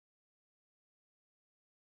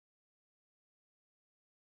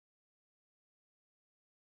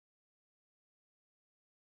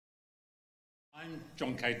I'm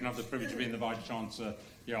John Cate and I have the privilege of being the Vice-Chancellor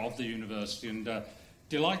of the University, and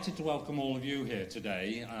delighted to welcome all of you here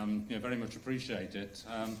today. Very much appreciate it.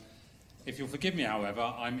 If you'll forgive me, however,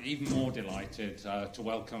 I'm even more delighted to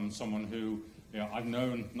welcome someone who I've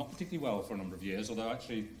known not particularly well for a number of years, although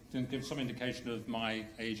actually to give some indication of my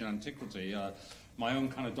age and antiquity. My own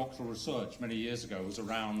kind of doctoral research many years ago was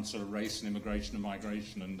around sort of race and immigration and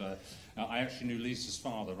migration, and I actually knew Lisa's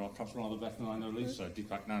father, perhaps rather better than I know Lisa.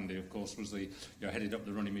 Nandy, of course, was the headed up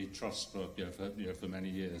the Runnymede Trust for many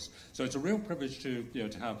years. So it's a real privilege to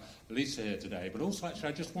have Lisa here today. But also, actually,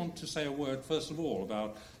 I just want to say a word first of all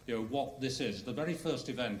about what this is. The very first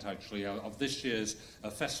event, actually, of this year's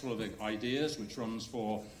Festival of Ideas, which runs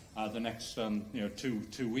for the next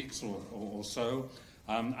 2 weeks or so.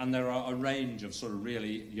 And there are a range of sort of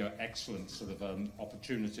really excellent sort of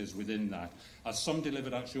opportunities within that. Some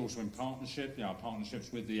delivered actually also in partnership, our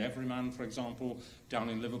partnerships with the Everyman, for example, down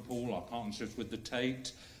in Liverpool, our partnerships with the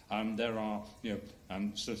Tate. There are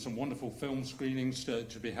so some wonderful film screenings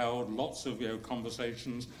to be held, lots of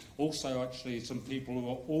conversations. Also, actually, some people who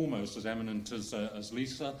are almost as eminent as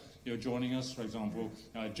Lisa joining us. For example,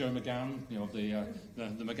 Joe McGann,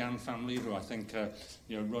 the McGann family, who I think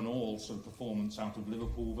run all sort of performance out of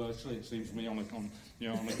Liverpool virtually. It seems to me on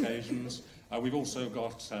occasions. We've also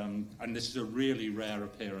got, and this is a really rare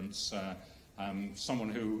appearance. Someone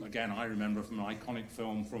who, again, I remember from an iconic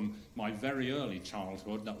film from my very early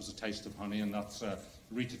childhood. That was A Taste of Honey, and that's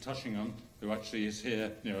Rita Tushingham, who actually is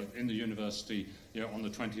here, in the university, on the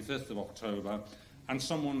 25th of October, and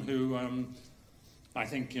someone who I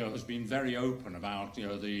think has been very open about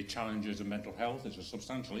the challenges of mental health. It's a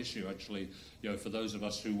substantial issue, actually, for those of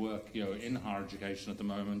us who work in higher education at the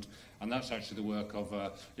moment, and that's actually the work of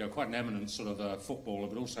quite an eminent sort of footballer,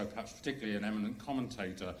 but also perhaps particularly an eminent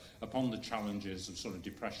commentator upon the challenges of sort of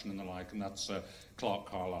depression and the like, and that's Clark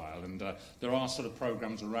Carlisle. And there are sort of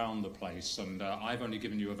programmes around the place, and I've only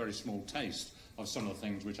given you a very small taste of some of the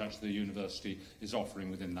things which actually the university is offering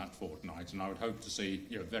within that fortnight, and I would hope to see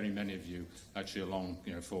very many of you actually along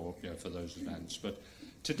for those events. But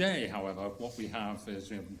today, however, what we have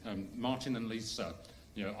is Martin and Lisa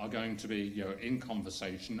are going to be in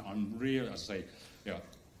conversation. I'm really, as I say,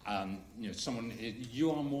 someone,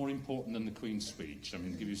 you are more important than the Queen's speech. I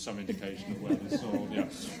mean, to give you some indication of where this all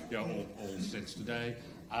sits today.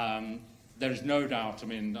 There is no doubt, I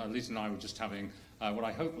mean, Lisa and I were just having what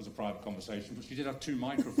I hope was a private conversation, but she did have 2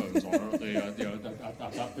 microphones on her at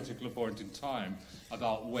that particular point in time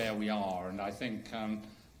about where we are. And I think,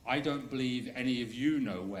 I don't believe any of you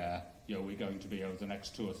know where we're going to be over the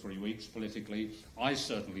next 2 or 3 weeks politically. I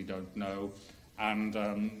certainly don't know. And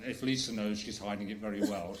if Lisa knows, she's hiding it very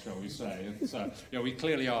well, shall we say. It's, we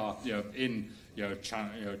clearly are in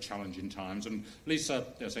challenging times. And Lisa,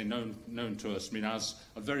 as I say, known to us, I mean, as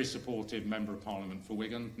a very supportive Member of Parliament for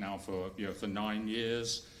Wigan, now for 9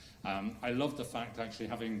 years. I love the fact, actually,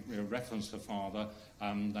 having referenced her father,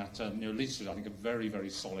 that Lisa is, I think, a very, very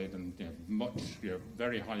solid and much,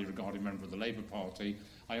 very highly regarded member of the Labour Party.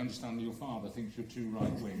 I understand that your father thinks you're too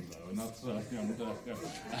right-wing, though, and that's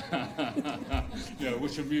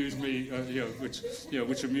which amused me,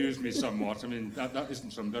 which amused me somewhat. I mean, that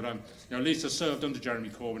isn't something. But Lisa served under Jeremy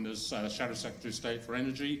Corbin as Shadow Secretary of State for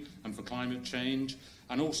Energy and for Climate Change.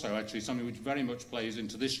 And also, actually, something which very much plays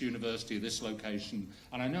into this university, this location.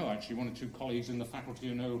 And I know, actually, 1 or 2 colleagues in the faculty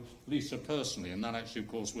who know Lisa personally, and that actually, of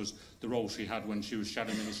course, was the role she had when she was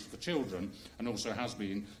Shadow Minister for Children, and also has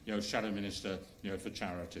been, Shadow Minister, for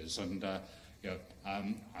Charities. And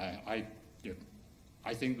I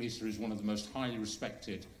think Lisa is one of the most highly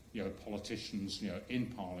respected, politicians, in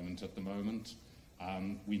Parliament at the moment.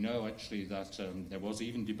 We know, actually, that there was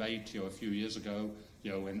even debate, a few years ago,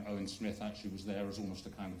 when Owen Smith actually was there as almost a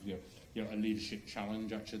kind of, a leadership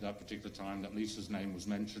challenge, actually, at that particular time, that Lisa's name was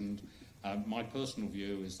mentioned. My personal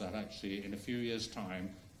view is that, actually, in a few years' time,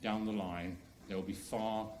 down the line, there will be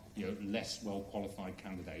far, less well-qualified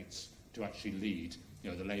candidates to actually lead,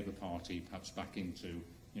 the Labour Party, perhaps back into,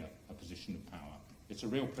 a position of power. It's a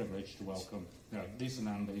real privilege to welcome, Lisa,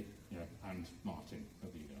 Nandy, and Martin.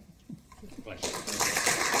 Over you go. Pleasure.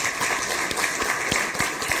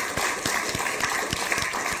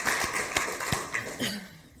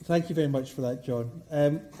 Thank you very much for that, John.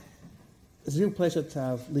 It's a real pleasure to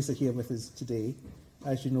have Lisa here with us today.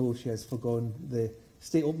 As you know, she has forgone the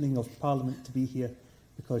state opening of Parliament to be here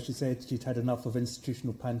because she said she'd had enough of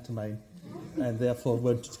institutional pantomime and therefore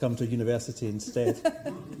wanted to come to university instead.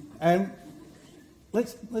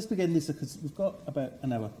 Let's begin, Lisa, because we've got about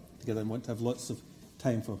an hour together and want to have lots of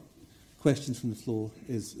time for questions from the floor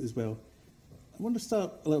as well. I want to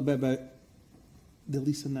start a little bit about the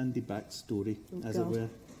Lisa Nandy backstory, as it were.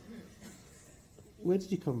 where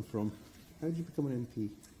did you come from? How did you become an MP?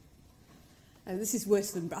 This is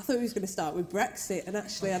worse than... I thought we was going to start with Brexit, and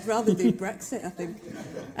actually I'd rather do Brexit, I think.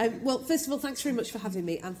 Well, first of all, thanks very much for having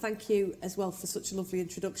me, and thank you as well for such a lovely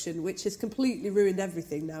introduction, which has completely ruined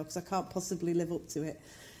everything now, because I can't possibly live up to it.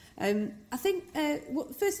 I think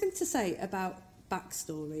the first thing to say about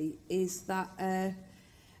backstory is that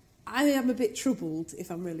I am a bit troubled,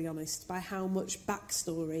 if I'm really honest, by how much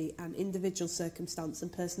backstory and individual circumstance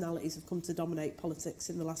and personalities have come to dominate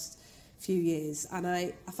politics in the last few years. And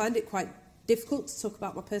I find it quite difficult to talk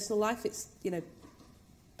about my personal life. It's,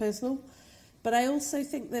 personal. But I also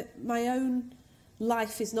think that my own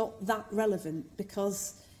life is not that relevant,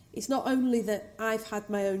 because it's not only that I've had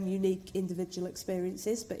my own unique individual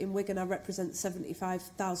experiences, but in Wigan I represent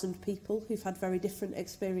 75,000 people who've had very different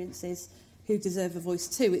experiences who deserve a voice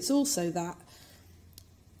too. It's also that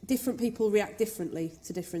different people react differently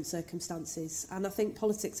to different circumstances, and I think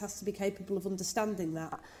politics has to be capable of understanding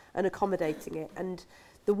that and accommodating it. And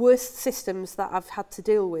the worst systems that I've had to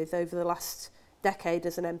deal with over the last decade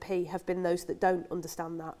as an MP have been those that don't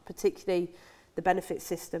understand that, particularly the benefit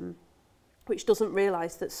system, which doesn't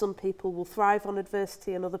realise that some people will thrive on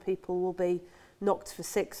adversity and other people will be knocked for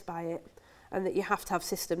six by it, and that you have to have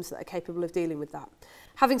systems that are capable of dealing with that.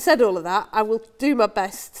 Having said all of that, I will do my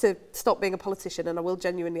best to stop being a politician, and I will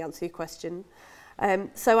genuinely answer your question.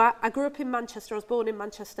 So I grew up in Manchester. I was born in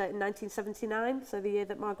Manchester in 1979, so the year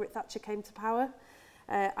that Margaret Thatcher came to power.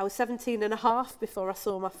 I was 17 and a half before I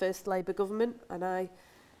saw my first Labour government, and I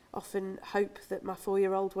often hope that my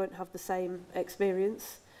 4-year-old won't have the same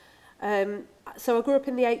experience. So I grew up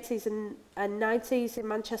in the 80s and 90s in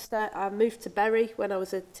Manchester. I moved to Bury when I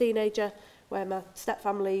was a teenager, where my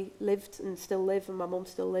stepfamily lived and still live, and my mum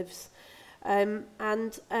still lives. It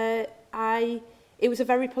was a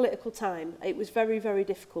very political time. It was very, very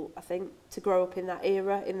difficult, I think, to grow up in that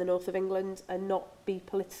era in the north of England and not be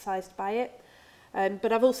politicised by it.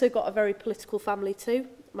 But I've also got a very political family too.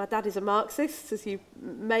 My dad is a Marxist, as you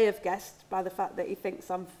may have guessed by the fact that he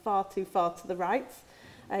thinks I'm far too far to the right.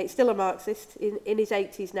 He's still a Marxist, in his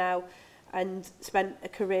 80s now, and spent a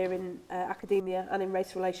career in academia and in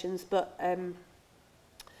race relations, but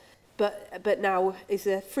now is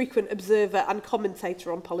a frequent observer and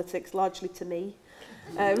commentator on politics, largely to me.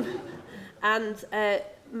 My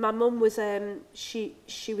mum was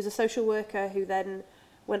she was a social worker who then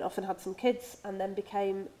went off and had some kids, and then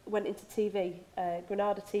went into TV.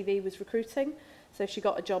 Granada TV was recruiting, so she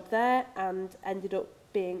got a job there and ended up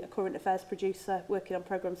being a current affairs producer, working on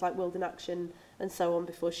programmes like World in Action and so on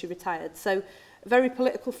before she retired. So a very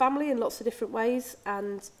political family in lots of different ways.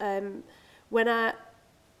 And when I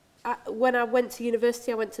went to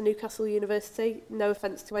university, I went to Newcastle University. No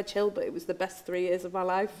offence to Edge Hill, but it was the best 3 years of my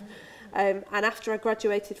life. And after I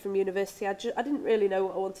graduated from university, I didn't really know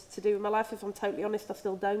what I wanted to do with my life. If I'm totally honest, I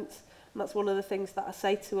still don't. And that's one of the things that I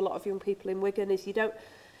say to a lot of young people in Wigan is if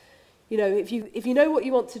you know what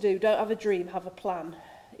you want to do, don't have a dream, have a plan.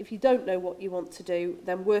 If you don't know what you want to do,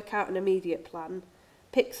 then work out an immediate plan,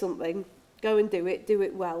 pick something, go and do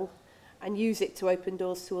it well, and use it to open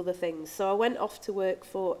doors to other things. So I went off to work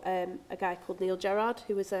for a guy called Neil Gerrard,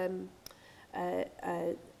 who was a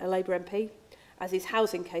Labour MP, as his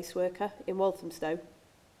housing caseworker in Walthamstow,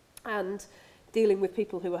 and dealing with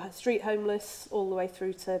people who were street homeless all the way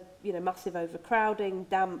through to massive overcrowding,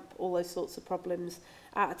 damp, all those sorts of problems,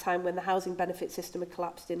 at a time when the housing benefit system had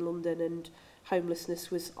collapsed in London and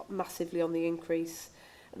homelessness was massively on the increase.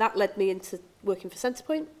 That led me into working for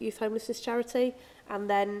Centrepoint, youth homelessness charity, and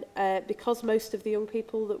then because most of the young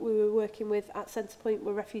people that we were working with at Centrepoint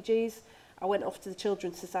were refugees, I went off to the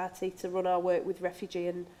Children's Society to run our work with refugee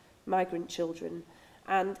and migrant children.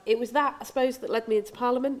 And it was that, I suppose, that led me into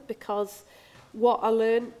Parliament, because what I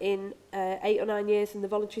learned in 8 or 9 years in the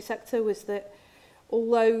voluntary sector was that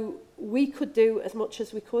although we could do as much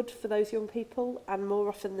as we could for those young people, and more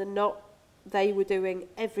often than not, they were doing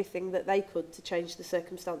everything that they could to change the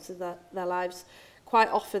circumstances of their lives, quite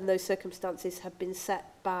often those circumstances have been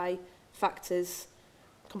set by factors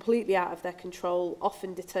completely out of their control,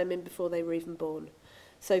 often determined before they were even born.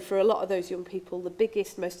 So for a lot of those young people, the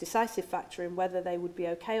biggest, most decisive factor in whether they would be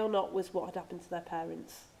okay or not was what had happened to their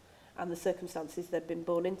parents and the circumstances they'd been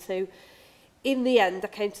born into. In the end, I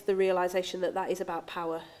came to the realisation that that is about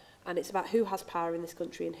power, and it's about who has power in this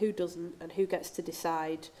country and who doesn't, and who gets to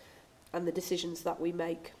decide, and the decisions that we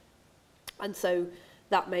make. And so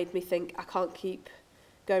that made me think, I can't keep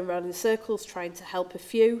going around in circles trying to help a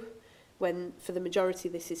few when for the majority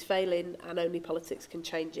this is failing and only politics can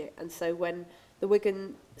change it. And so when the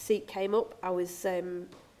Wigan seat came up, I was, a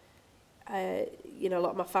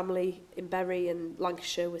lot of my family in Bury and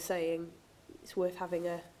Lancashire were saying it's worth having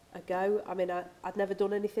a a go. I mean, I'd never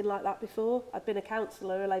done anything like that before. I'd been a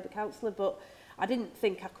councillor, a Labour councillor, but I didn't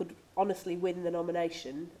think I could honestly win the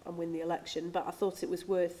nomination and win the election, but I thought it was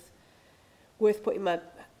worth putting my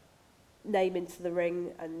name into the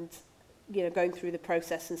ring and, you know, going through the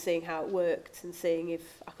process and seeing how it worked and seeing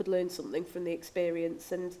if I could learn something from the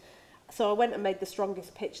experience. And so I went and made the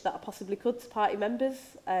strongest pitch that I possibly could to party members.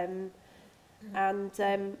 And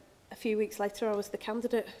a few weeks later, I was the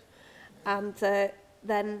candidate. And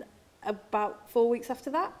then about 4 weeks after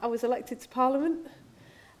that, I was elected to Parliament.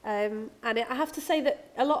 I have to say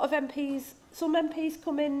that a lot of MPs, some MPs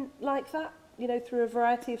come in like that, you know, through a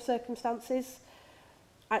variety of circumstances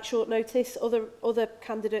at short notice. Other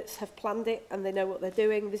candidates have planned it and they know what they're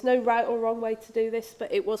doing. There's no right or wrong way to do this,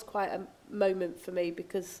 but it was quite a moment for me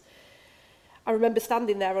because I remember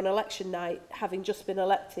standing there on election night, having just been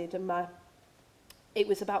elected, and it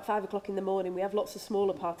was about 5 o'clock in the morning. We have lots of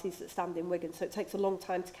smaller parties that stand in Wigan, so it takes a long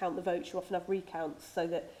time to count the votes. You often have recounts so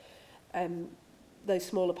that those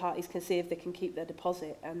smaller parties can see if they can keep their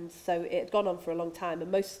deposit. And so it had gone on for a long time,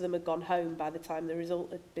 and most of them had gone home by the time the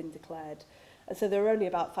result had been declared. And so there were only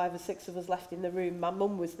about 5 or 6 of us left in the room. My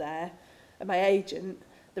mum was there, and my agent,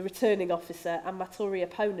 the returning officer, and my Tory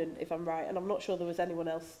opponent, if I'm right, and I'm not sure there was anyone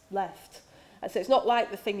else left. And so it's not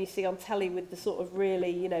like the thing you see on telly with the sort of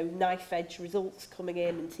really, you know, knife-edge results coming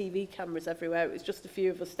in and TV cameras everywhere. It was just a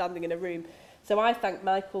few of us standing in a room. So I thanked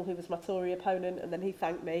Michael, who was my Tory opponent, and then he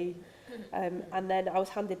thanked me. And then I was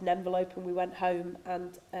handed an envelope and we went home,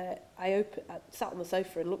 and I sat on the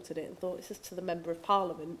sofa and looked at it and thought, this is to the Member of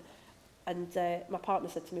Parliament. And my partner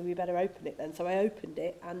said to me, we better open it then. So I opened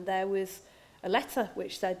it, and there was a letter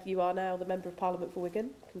which said, you are now the Member of Parliament for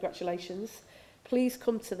Wigan. Congratulations. Please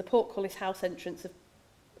come to the Portcullis House entrance of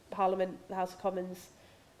Parliament, the House of Commons,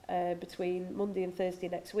 between Monday and Thursday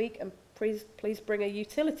next week, and please bring a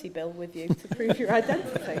utility bill with you to prove your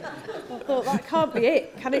identity. I thought, that can't be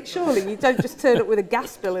it, can it? Surely you don't just turn up with a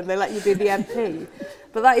gas bill and they let you be the MP.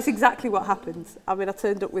 But that is exactly what happened. I mean, I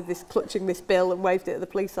turned up with this, clutching this bill, and waved it at the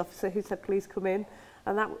police officer, who said, please come in.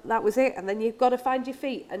 And that was it. And then you've got to find your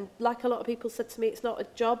feet. And like a lot of people said to me, it's not a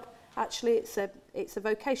job. Actually, it's a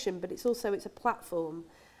vocation, but it's a platform.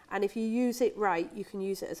 And if you use it right, you can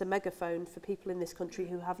use it as a megaphone for people in this country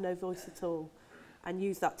who have no voice at all, and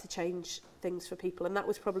use that to change things for people. And that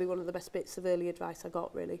was probably one of the best bits of early advice I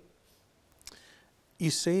got, really.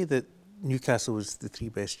 You say that Newcastle was the 3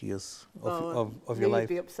 best years of your life.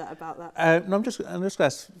 You'd be upset about that. No, I'm just going to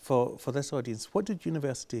ask for this audience, what did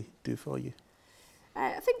university do for you?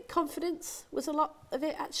 I think confidence was a lot of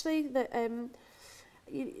it, actually. That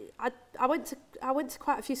I went to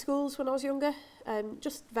quite a few schools when I was younger,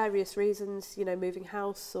 just various reasons, you know, moving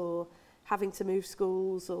house or having to move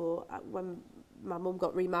schools, or when my mum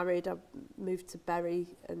got remarried, I moved to Bury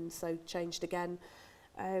and so changed again.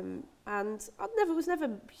 And I was never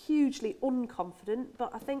hugely unconfident,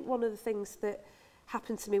 but I think one of the things that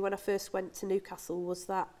happened to me when I first went to Newcastle was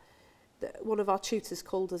that one of our tutors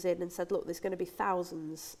called us in and said, look, there's going to be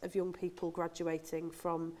thousands of young people graduating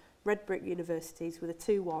from red brick universities with a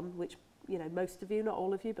 2-1, which, you know, most of you, not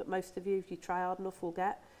all of you, but most of you, if you try hard enough, will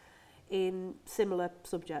get in similar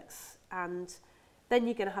subjects. And then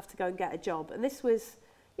you're going to have to go and get a job. And this was,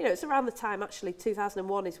 you know, it's around the time, actually,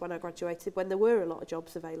 2001 is when I graduated, when there were a lot of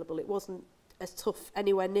jobs available. It wasn't as tough,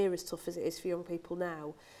 anywhere near as tough as it is for young people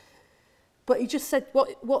now. But he just said,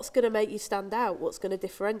 what's going to make you stand out? What's going to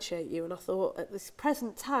differentiate you? And I thought, at this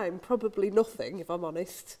present time, probably nothing, if I'm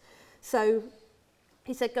honest. So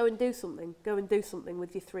he said, go and do something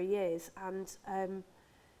with your 3 years. And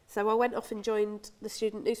so I went off and joined the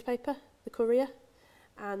student newspaper, the Courier.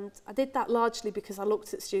 And I did that largely because I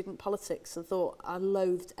looked at student politics and thought I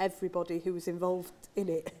loathed everybody who was involved in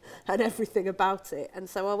it and everything about it. And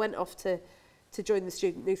so I went off to join the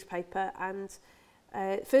student newspaper, and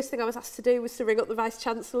first thing I was asked to do was to ring up the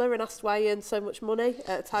Vice-Chancellor and ask why he earned so much money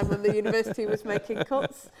at a time when the university was making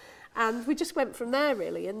cuts. And we just went from there,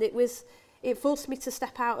 really. And it forced me to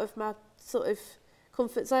step out of my sort of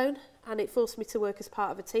comfort zone, and it forced me to work as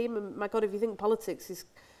part of a team. And my God, if you think politics is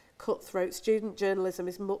cutthroat, student journalism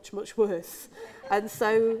is much, much worse. And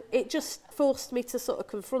so it just forced me to sort of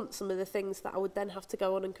confront some of the things that I would then have to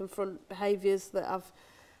go on and confront behaviours that I've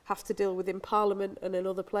have to deal with in Parliament and in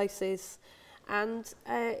other places. And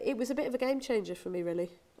it was a bit of a game changer for me, really.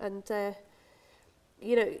 And,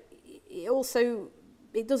 you know,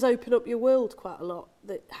 it does open up your world quite a lot.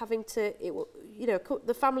 That having to, you know,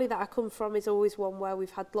 the family that I come from is always one where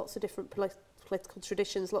we've had lots of different political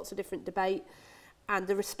traditions, lots of different debate, and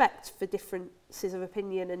the respect for differences of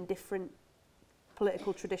opinion and different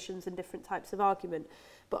political traditions and different types of argument.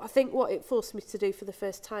 But I think what it forced me to do for the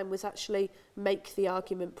first time was actually make the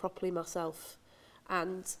argument properly myself.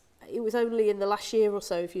 And it was only in the last year or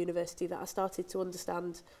so of university that I started to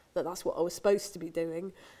understand that that's what I was supposed to be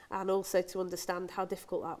doing, and also to understand how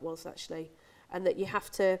difficult that was actually, and that you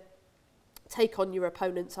have to take on your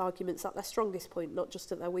opponent's arguments at their strongest point, not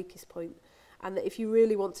just at their weakest point, and that if you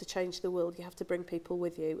really want to change the world, you have to bring people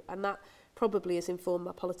with you. And that probably has informed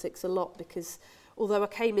my politics a lot, because although I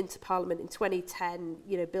came into Parliament in 2010,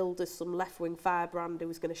 you know, billed as some left-wing firebrand who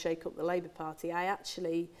was going to shake up the Labour Party, I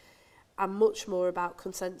actually am much more about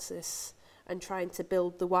consensus and trying to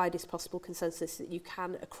build the widest possible consensus that you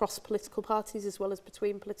can across political parties as well as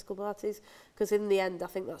between political parties, because in the end I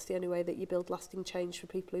think that's the only way that you build lasting change for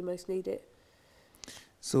people who most need it.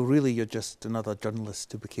 So really you're just another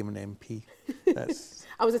journalist who became an MP. That's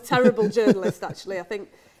I was a terrible journalist actually. I think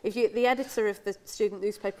the editor of the student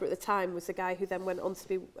newspaper at the time was the guy who then went on to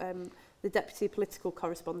be the deputy political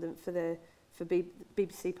correspondent for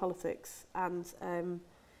BBC Politics, and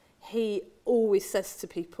he always says to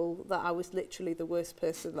people that I was literally the worst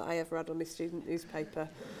person that I ever had on his student newspaper.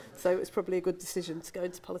 So it was probably a good decision to go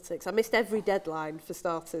into politics. I missed every deadline for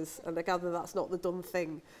starters, and I gather that's not the done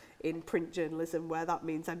thing in print journalism, where that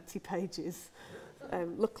means empty pages.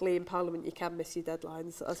 Luckily in Parliament you can miss your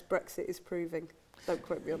deadlines, as Brexit is proving. Don't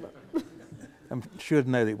quote me on that. I'm sure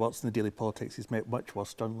now that he works in the Daily Politics, he's met much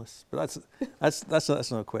worse journalists. But that's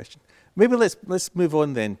another question. Maybe let's move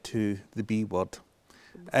on then to the B word.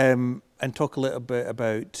 And talk a little bit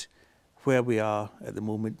about where we are at the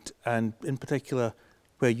moment, and in particular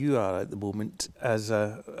where you are at the moment as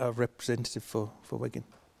a representative for Wigan.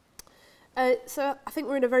 So I think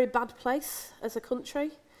we're in a very bad place as a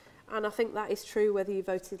country, and I think that is true whether you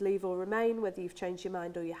voted Leave or Remain, whether you've changed your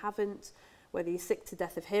mind or you haven't, whether you're sick to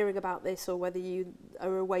death of hearing about this, or whether you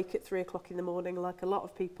are awake at 3 o'clock in the morning like a lot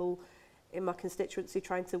of people in my constituency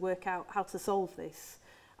trying to work out how to solve this.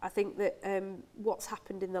 I think that what's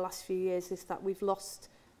happened in the last few years is that we've lost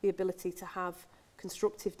the ability to have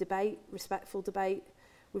constructive debate, respectful debate.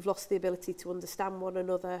 We've lost the ability to understand one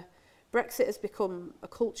another. Brexit has become a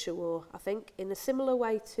culture war, I think, in a similar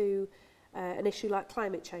way to an issue like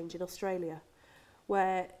climate change in Australia,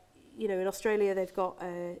 where, you know, in Australia they've got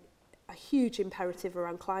a huge imperative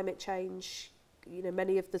around climate change. You know,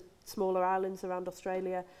 many of the smaller islands around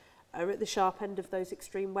Australia are at the sharp end of those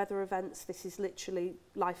extreme weather events. This is literally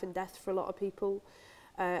life and death for a lot of people.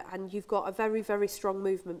 And you've got a very, very strong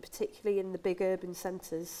movement, particularly in the big urban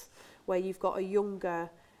centres, where you've got a younger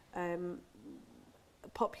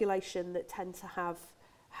population that tend to have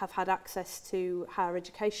had access to higher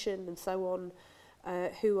education and so on,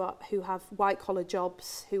 who have white-collar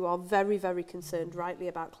jobs, who are very, very concerned, rightly,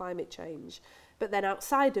 about climate change. But then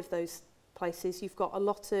outside of those places, you've got a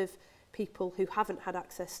lot of people who haven't had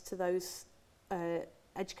access to those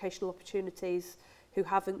educational opportunities, who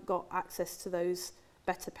haven't got access to those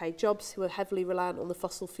better paid jobs, who are heavily reliant on the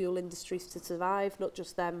fossil fuel industries to survive, not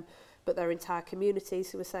just them, but their entire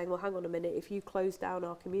communities, who are saying, well, hang on a minute, if you close down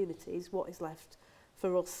our communities, what is left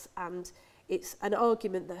for us? And it's an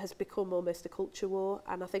argument that has become almost a culture war,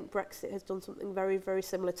 and I think Brexit has done something very, very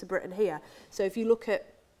similar to Britain here. So if you look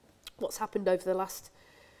at what's happened over the last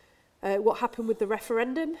what happened with the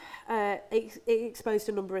referendum, it exposed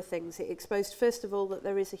a number of things. It exposed, first of all, that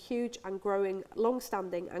there is a huge and growing,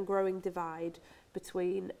 long-standing and growing divide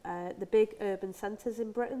between the big urban centres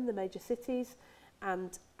in Britain, the major cities,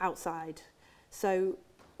 and outside. So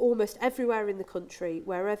almost everywhere in the country,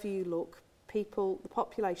 wherever you look, the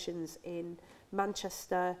populations in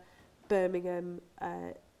Manchester, Birmingham,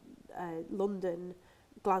 London,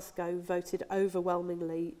 Glasgow voted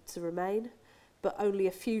overwhelmingly to remain. But only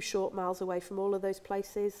a few short miles away from all of those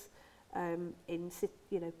places, my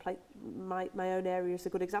own area is a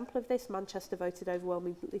good example of this. Manchester voted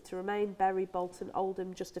overwhelmingly to remain. Bury, Bolton,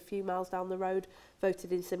 Oldham, just a few miles down the road,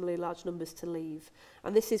 voted in similarly large numbers to leave.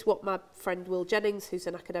 And this is what my friend Will Jennings, who's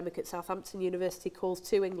an academic at Southampton University, calls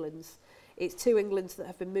two Englands. It's two Englands that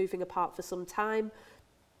have been moving apart for some time,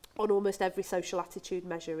 on almost every social attitude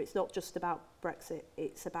measure. It's not just about Brexit,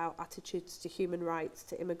 it's about attitudes to human rights,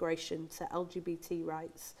 to immigration, to LGBT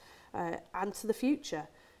rights, and to the future,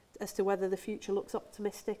 as to whether the future looks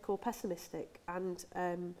optimistic or pessimistic. And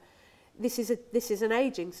this is an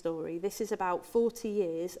ageing story. This is about 40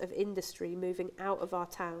 years of industry moving out of our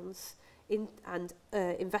towns and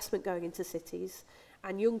investment going into cities,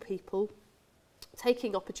 and young people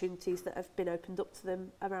taking opportunities that have been opened up to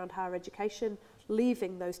them around higher education,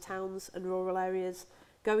 leaving those towns and rural areas,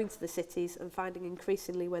 going to the cities and finding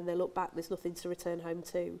increasingly when they look back there's nothing to return home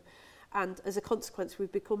to. And as a consequence,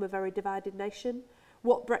 we've become a very divided nation,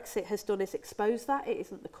 What Brexit has done is expose that. It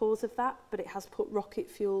isn't the cause of that, but it has put rocket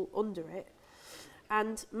fuel under it.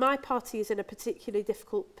 And my party is in a particularly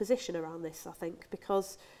difficult position around this, I think,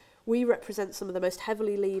 because we represent some of the most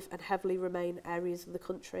heavily Leave and heavily Remain areas of the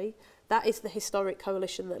country. That is the historic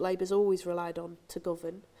coalition that Labour's always relied on to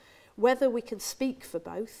govern. Whether we can speak for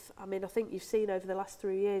both, I mean, I think you've seen over the last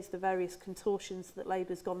 3 years the various contortions that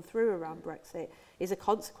Labour's gone through around Brexit is a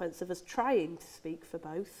consequence of us trying to speak for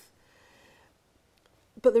both.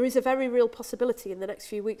 But there is a very real possibility in the next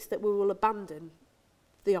few weeks that we will abandon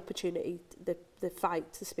the opportunity, the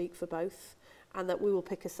fight to speak for both, and that we will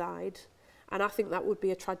pick a side. And I think that would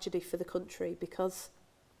be a tragedy for the country, because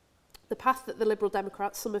the path that the Liberal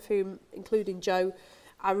Democrats, some of whom, including Joe,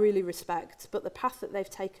 I really respect, but the path that they've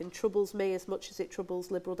taken troubles me as much as it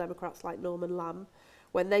troubles Liberal Democrats like Norman Lamb.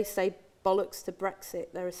 When they say bollocks to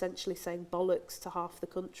Brexit, they're essentially saying bollocks to half the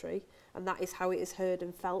country, and that is how it is heard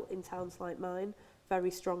and felt in towns like mine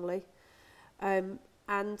very strongly. On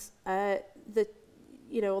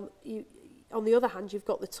the other hand, you've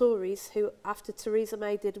got the Tories who, after Theresa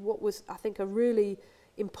May did what was, I think, a really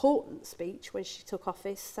important speech when she took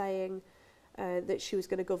office, saying that she was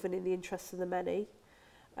going to govern in the interests of the many,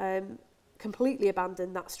 completely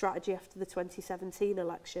abandoned that strategy after the 2017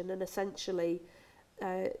 election and essentially,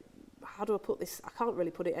 how do I put this? I can't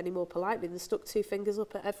really put it any more politely than stuck two fingers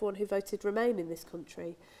up at everyone who voted Remain in this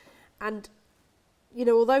country. And, you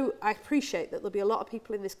know, although I appreciate that there'll be a lot of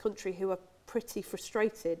people in this country who are pretty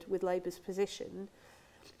frustrated with Labour's position,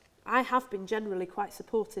 I have been generally quite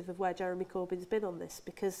supportive of where Jeremy Corbyn's been on this,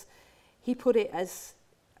 because he put it as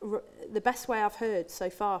the best way I've heard so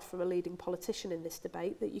far from a leading politician in this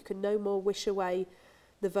debate, that you can no more wish away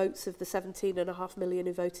the votes of the 17.5 million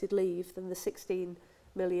who voted Leave than the 16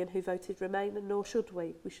 million who voted Remain, and nor should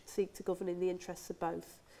we. We should seek to govern in the interests of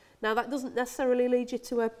both. Now, that doesn't necessarily lead you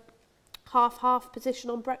to a half-half position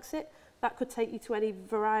on Brexit. That could take you to any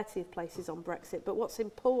variety of places on Brexit. But what's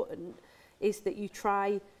important is that you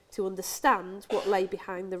try to understand what lay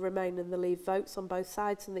behind the Remain and the Leave votes on both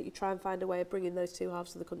sides, and that you try and find a way of bringing those two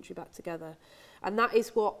halves of the country back together. And that is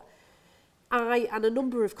what I and a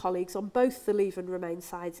number of colleagues on both the Leave and Remain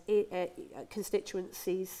sides,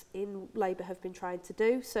 constituencies in Labour, have been trying to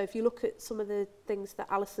do. So if you look at some of the things that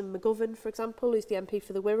Alison McGovern, for example, who's the MP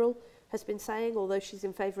for the Wirral, has been saying, although she's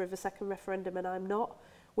in favour of a second referendum and I'm not,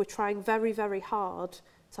 we're trying very, very hard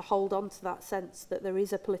to hold on to that sense that there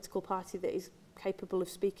is a political party that is capable of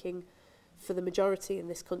speaking for the majority in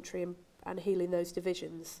this country and healing those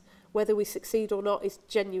divisions. Whether we succeed or not is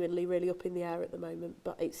genuinely really up in the air at the moment,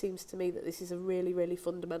 but it seems to me that this is a really, really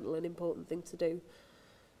fundamental and important thing to do.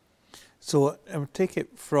 So take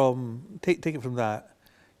it from that.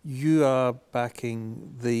 You are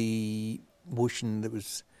backing the motion that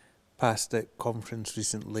was passed at conference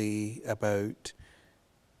recently about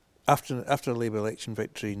after a Labour election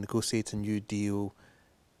victory, negotiate a new deal,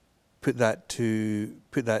 put that to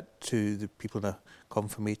the people in a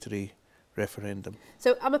confirmatory referendum.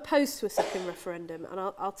 So I'm opposed to a second referendum, and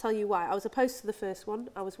I'll tell you why. I was opposed to the first one.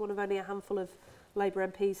 I was one of only a handful of Labour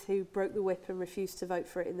MPs who broke the whip and refused to vote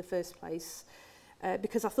for it in the first place,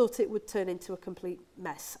 because I thought it would turn into a complete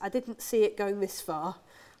mess. I didn't see it going this far.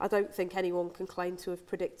 I don't think anyone can claim to have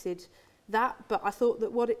predicted that, but I thought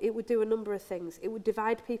that what it would do a number of things. It would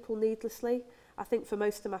divide people needlessly. I think for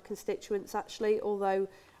most of my constituents, actually, although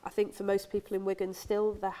I think for most people in Wigan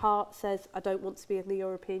still, their heart says, I don't want to be in the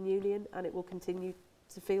European Union, and it will continue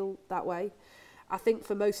to feel that way. I think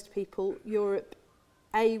for most people, Europe,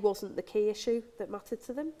 wasn't the key issue that mattered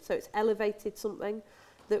to them, so it's elevated something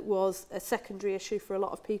that was a secondary issue for a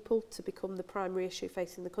lot of people to become the primary issue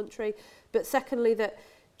facing the country. But secondly, that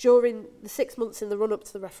during the 6 months in the run-up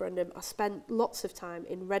to the referendum, I spent lots of time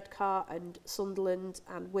in Redcar and Sunderland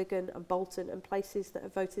and Wigan and Bolton and places that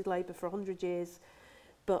have voted Labour for 100 years,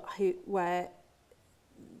 but where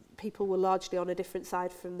people were largely on a different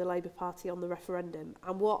side from the Labour Party on the referendum.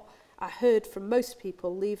 And what I heard from most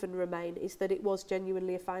people, Leave and Remain, is that it was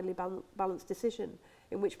genuinely a finely balanced decision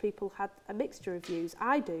in which people had a mixture of views.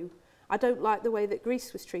 I do. I don't like the way that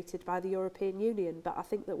Greece was treated by the European Union, but I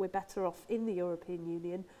think that we're better off in the European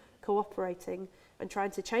Union cooperating and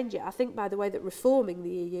trying to change it. I think, by the way, that reforming the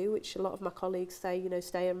EU, which a lot of my colleagues say, you know,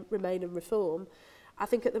 stay and remain and reform, I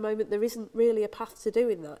think at the moment there isn't really a path to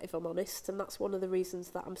doing that, if I'm honest, and that's one of the reasons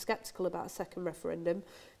that I'm sceptical about a second referendum,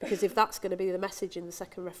 because if that's going to be the message in the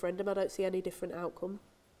second referendum, I don't see any different outcome.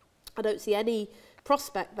 I don't see any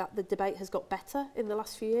prospect that the debate has got better in the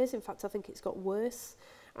last few years. In fact, I think it's got worse.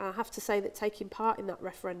 And I have to say that taking part in that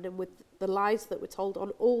referendum with the lies that were told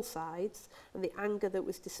on all sides and the anger that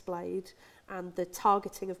was displayed and the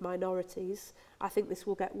targeting of minorities, I think this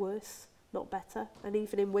will get worse not better. And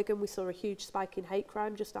even in Wigan, we saw a huge spike in hate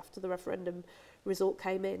crime just after the referendum result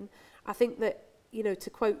came in. I think that, you know, to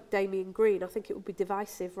quote Damien Green, I think it would be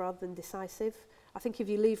divisive rather than decisive. I think if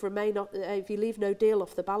you leave no deal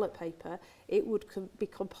off the ballot paper, it would be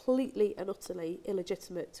completely and utterly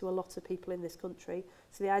illegitimate to a lot of people in this country.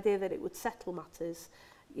 So the idea that it would settle matters,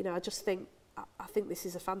 you know, I think this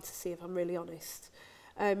is a fantasy, if I'm really honest.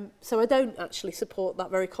 So I don't actually support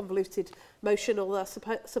that very convoluted motion, although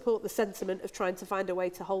I support the sentiment of trying to find a way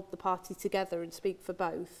to hold the party together and speak for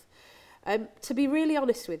both. To be really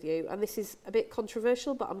honest with you, and this is a bit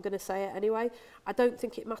controversial, but I'm going to say it anyway, I don't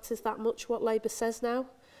think it matters that much what Labour says now,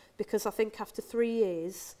 because I think after 3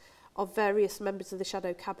 years of various members of the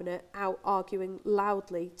shadow cabinet out arguing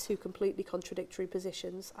loudly two completely contradictory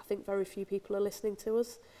positions, I think very few people are listening to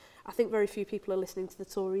us. I think very few people are listening to the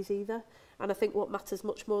Tories either. And I think what matters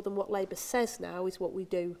much more than what Labour says now is what we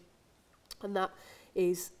do. And that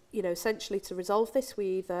is, you know, essentially to resolve this, we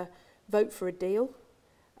either vote for a deal,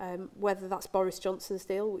 whether that's Boris Johnson's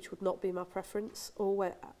deal, which would not be my preference,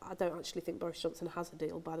 or I don't actually think Boris Johnson has a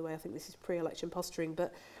deal, by the way. I think this is pre-election posturing,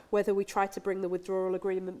 but whether we try to bring the withdrawal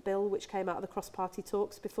agreement bill, which came out of the cross-party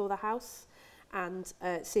talks before the House, and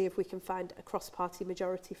see if we can find a cross-party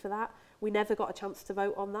majority for that. We never got a chance to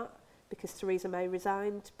vote on that because Theresa May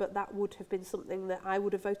resigned, but that would have been something that I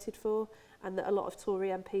would have voted for, and that a lot of Tory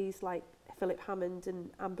MPs like Philip Hammond and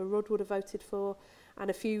Amber Rudd would have voted for, and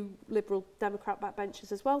a few Liberal Democrat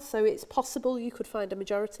backbenchers as well. So it's possible you could find a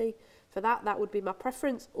majority for that. That would be my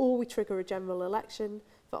preference. Or we trigger a general election.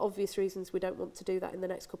 For obvious reasons, we don't want to do that in the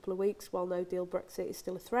next couple of weeks while no deal Brexit is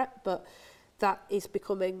still a threat, but that is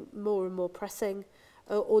becoming more and more pressing.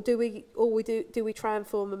 Or do we try and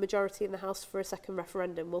form a majority in the House for a second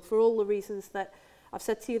referendum? Well, for all the reasons that I've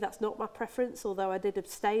said to you, that's not my preference, although I did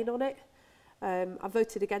abstain on it. I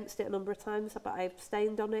voted against it a number of times, but I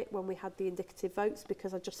abstained on it when we had the indicative votes,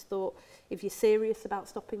 because I just thought if you're serious about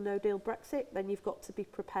stopping no deal Brexit, then you've got to be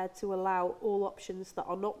prepared to allow all options that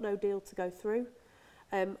are not no deal to go through.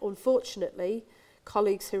 Unfortunately,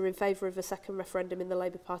 colleagues who are in favour of a second referendum in the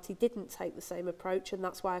Labour Party didn't take the same approach, and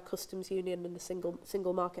that's why a customs union and the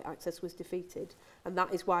single market access was defeated, and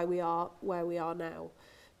that is why we are where we are now.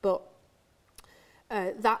 But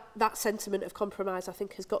that sentiment of compromise, I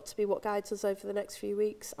think, has got to be what guides us over the next few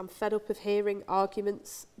weeks. I'm fed up of hearing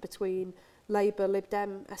arguments between Labour, Lib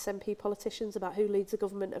Dem, SNP politicians about who leads a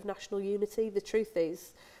government of national unity. The truth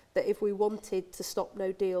is that if we wanted to stop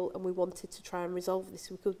no deal and we wanted to try and resolve this,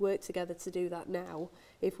 we could work together to do that now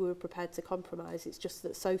if we were prepared to compromise. It's just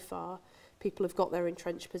that so far people have got their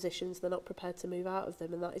entrenched positions, they're not prepared to move out of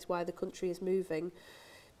them, and that is why the country is moving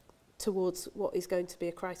towards what is going to be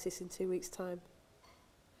a crisis in 2 weeks' time.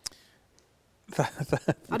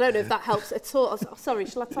 I don't know if that helps at all. Sorry,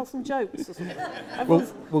 shall I tell some jokes or something?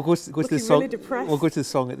 We'll go to the song. Really We'll go to the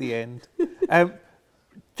song at the end.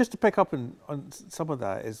 Just to pick up on some of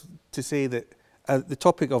that is to say that the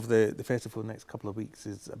topic of the festival the next couple of weeks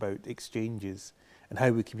is about exchanges and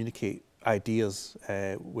how we communicate ideas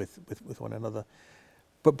with one another.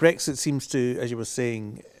 But Brexit seems to, as you were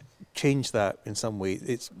saying, change that in some way.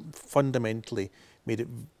 It's fundamentally made it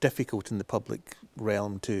difficult in the public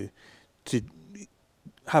realm to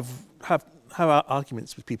have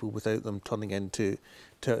arguments with people without them turning into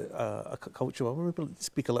a culture. I want to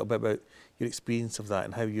speak a little bit about your experience of that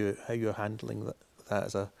and how you're handling that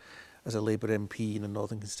as a Labour MP in a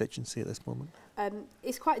northern constituency at this moment.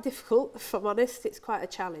 It's quite difficult, if I'm honest. It's quite a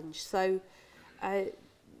challenge. So I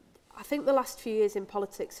think the last few years in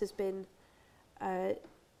politics has been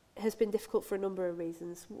difficult for a number of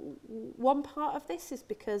reasons. One part of this is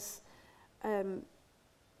because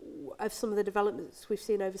of some of the developments we've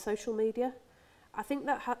seen over social media. I think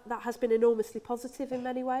that has been enormously positive in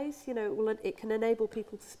many ways. You know, it can enable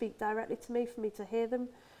people to speak directly to me, for me to hear them.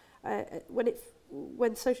 I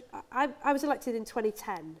was elected in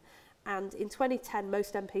 2010, and in 2010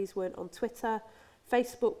 most MPs weren't on Twitter.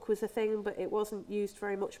 Facebook was a thing, but it wasn't used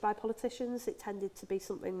very much by politicians. It tended to be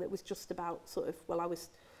something that was just about I was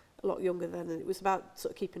a lot younger then, and it was about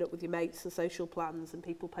sort of keeping up with your mates and social plans and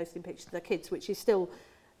people posting pictures of their kids, which is still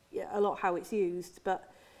a lot how it's used,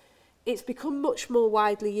 but it's become much more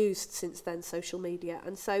widely used since then, social media.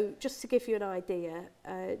 And so just to give you an idea,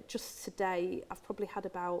 just today I've probably had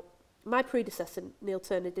about, my predecessor Neil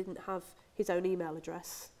Turner didn't have his own email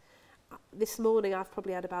address. This morning I've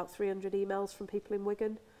probably had about 300 emails from people in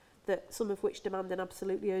Wigan, that some of which demand an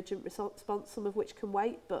absolutely urgent response, some of which can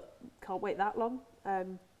wait but can't wait that long.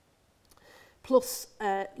 Plus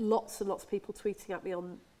lots and lots of people tweeting at me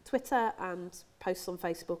on Twitter and posts on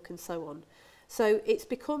Facebook and so on. So it's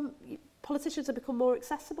become, politicians have become more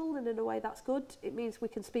accessible, and in a way that's good. It means we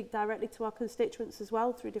can speak directly to our constituents as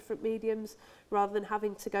well through different mediums, rather than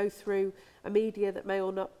having to go through a media that may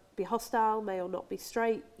or not be hostile, may or not be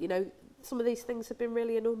straight. You know, some of these things have been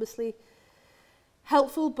really enormously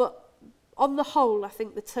helpful, but on the whole, I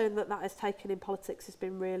think the turn that has taken in politics has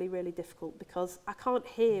been really, really difficult, because I can't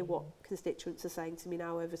hear what constituents are saying to me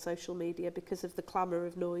now over social media because of the clamour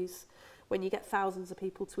of noise. When you get thousands of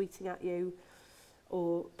people tweeting at you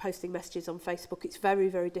or posting messages on Facebook, it's very,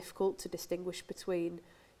 very difficult to distinguish between,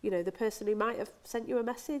 you know, the person who might have sent you a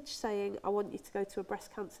message saying, I want you to go to a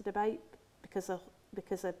breast cancer debate because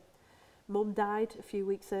a mum died a few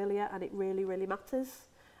weeks earlier and it really, really matters.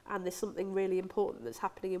 And there's something really important that's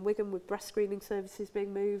happening in Wigan with breast screening services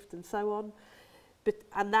being moved and so on.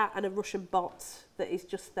 And a Russian bot that is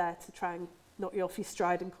just there to try and knock you off your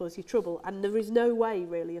stride and cause you trouble. And there is no way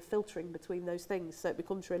really of filtering between those things, so it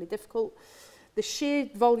becomes really difficult. The sheer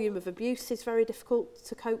volume of abuse is very difficult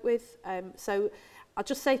to cope with. So I'll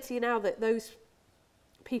just say to you now that those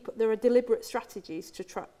people, there are deliberate strategies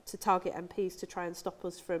to target MPs to try and stop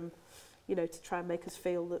us from, you know, to try and make us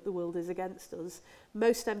feel that the world is against us.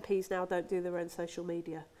 Most MPs now don't do their own social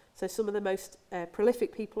media. So some of the most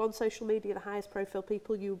prolific people on social media, the highest profile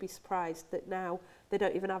people, you will be surprised that now they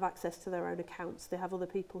don't even have access to their own accounts. They have other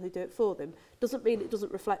people who do it for them. Doesn't mean it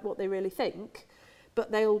doesn't reflect what they really think,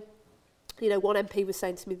 but they'll, you know, one MP was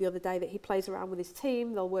saying to me the other day that he plays around with his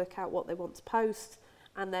team, they'll work out what they want to post,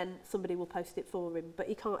 and then somebody will post it for him. But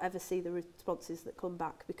he can't ever see the responses that come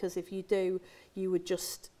back, because if you do, you would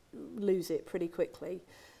just lose it pretty quickly.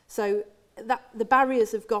 So that the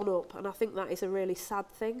barriers have gone up, and I think that is a really sad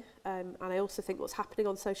thing. And I also think what's happening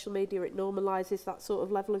on social media, it normalises that sort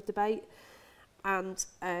of level of debate, and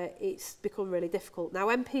it's become really difficult. Now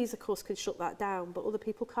MPs of course can shut that down, but other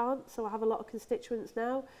people can't. So I have a lot of constituents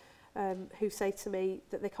now who say to me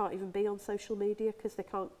that they can't even be on social media because they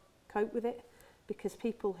can't cope with it, because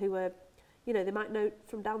people who are, you know, they might know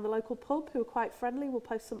from down the local pub who are quite friendly will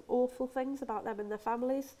post some awful things about them and their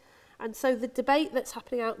families. And so the debate that's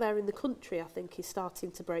happening out there in the country, I think, is starting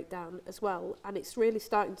to break down as well. And it's really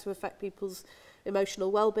starting to affect people's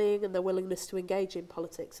emotional well-being and their willingness to engage in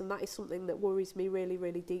politics. And that is something that worries me really,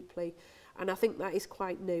 really deeply. And I think that is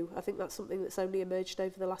quite new. I think that's something that's only emerged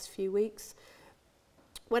over the last few weeks.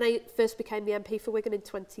 When I first became the MP for Wigan in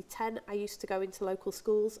 2010, I used to go into local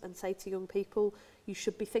schools and say to young people, you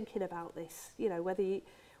should be thinking about this. You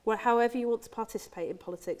know, however you want to participate in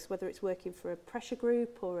politics, whether it's working for a pressure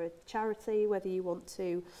group or a charity, whether you want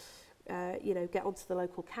to, you know, get onto the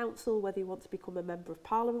local council, whether you want to become a member of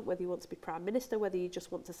parliament, whether you want to be prime minister, whether you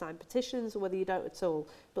just want to sign petitions or whether you don't at all.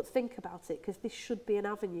 But think about it, because this should be an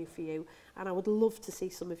avenue for you. And I would love to see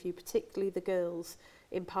some of you, particularly the girls,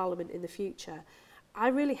 in parliament in the future. I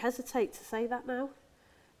really hesitate to say that now,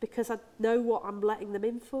 because I know what I'm letting them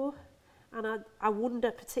in for. And I wonder,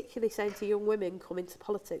 particularly saying to young women come into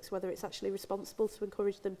politics, whether it's actually responsible to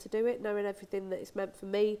encourage them to do it, knowing everything that it's meant for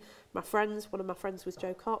me, my friends. One of my friends was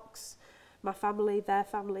Jo Cox, my family, their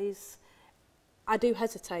families. I do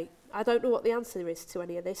hesitate. I don't know what the answer is to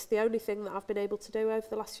any of this. The only thing that I've been able to do over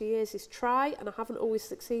the last few years is try, and I haven't always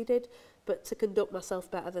succeeded, but to conduct myself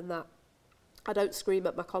better than that. I don't scream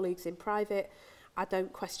at my colleagues in private. I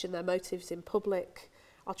don't question their motives in public.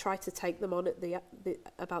 I'll try to take them on at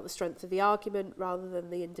about the strength of the argument rather than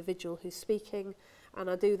the individual who's speaking. And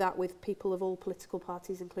I do that with people of all political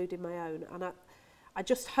parties, including my own. And I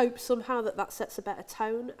just hope somehow that sets a better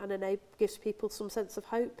tone and gives people some sense of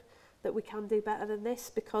hope that we can do better than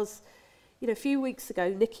this. Because, you know, a few weeks ago,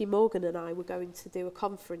 Nicky Morgan and I were going to do a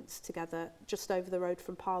conference together just over the road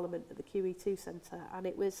from Parliament at the QE2 Centre. And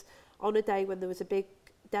it was on a day when there was a big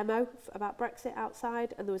demo about Brexit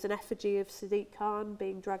outside, and there was an effigy of Sadiq Khan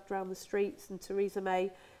being dragged around the streets and Theresa May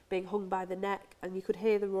being hung by the neck, and you could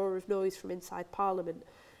hear the roar of noise from inside Parliament.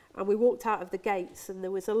 And we walked out of the gates, and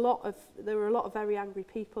there were a lot of very angry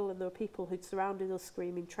people, and there were people who'd surrounded us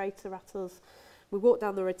screaming traitor at us. We walked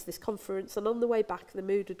down the road to this conference, and on the way back the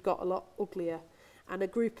mood had got a lot uglier, and a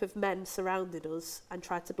group of men surrounded us and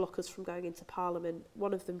tried to block us from going into Parliament.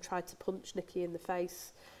 One of them tried to punch Nicky in the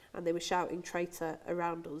face, and they were shouting traitor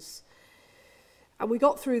around us. And we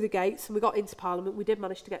got through the gates and we got into Parliament. We did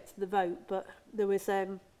manage to get to the vote, but there was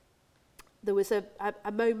a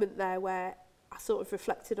moment there where I sort of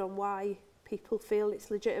reflected on why people feel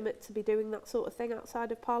it's legitimate to be doing that sort of thing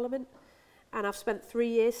outside of Parliament. And I've spent 3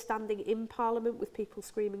 years standing in Parliament with people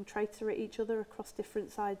screaming traitor at each other across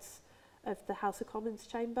different sides of the House of Commons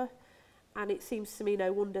chamber. And it seems to me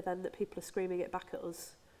no wonder then that people are screaming it back at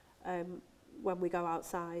us when we go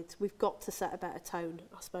outside. We've got to set a better tone,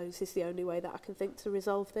 I suppose, is the only way that I can think to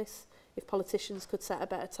resolve this. if politicians could set a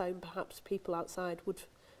better tone, perhaps people outside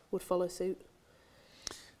would follow suit.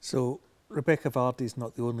 So Rebecca Vardy's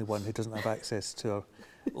not the only one who doesn't have access to her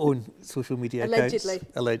own social media Allegedly.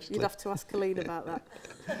 accounts. Allegedly. You'd have to ask Colleen about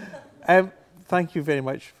that. Thank you very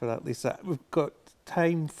much for that, Lisa. We've got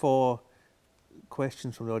time for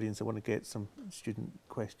questions from the audience. I want to get some student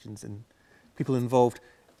questions and people involved.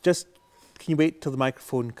 Just can you wait till the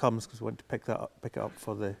microphone comes, because we want to pick it up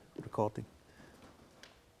for the recording.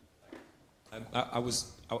 I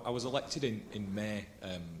was elected in May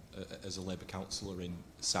as a Labour councillor in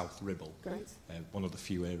South Ribble. Great. One of the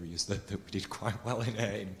few areas that we did quite well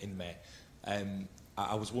in May.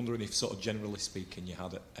 I was wondering if, sort of generally speaking, you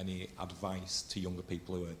had any advice to younger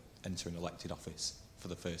people who are entering elected office for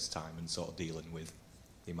the first time and sort of dealing with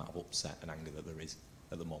the amount of upset and anger that there is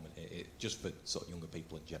at the moment, just for sort of younger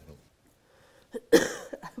people in general.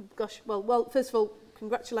 Gosh, well, first of all,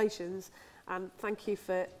 congratulations. And thank you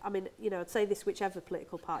for, I mean, you know, I'd say this whichever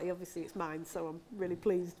political party, obviously it's mine, so I'm really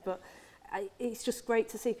pleased. But it's just great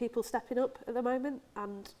to see people stepping up at the moment.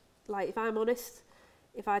 And, like, if I'm honest,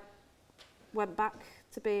 if I went back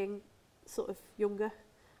to being sort of younger,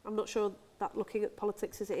 I'm not sure that looking at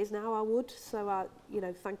politics as it is now, I would. So, you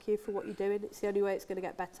know, thank you for what you're doing. It's the only way it's going to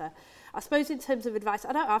get better. I suppose in terms of advice,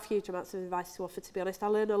 I don't have huge amounts of advice to offer, to be honest. I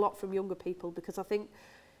learn a lot from younger people because I think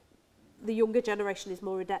the younger generation is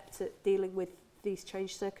more adept at dealing with these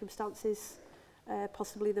changed circumstances,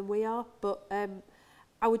 possibly than we are. But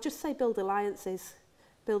I would just say build alliances.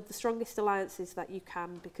 Build the strongest alliances that you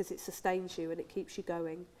can, because it sustains you and it keeps you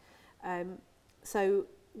going. So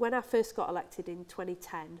when I first got elected in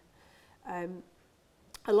 2010,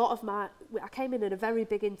 a lot of I came in a very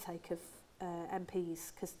big intake of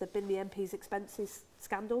MPs, because there'd been the MPs' expenses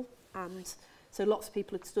scandal, and so lots of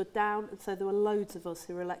people had stood down, and so there were loads of us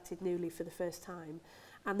who were elected newly for the first time.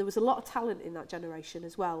 And there was a lot of talent in that generation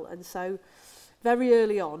as well. And so very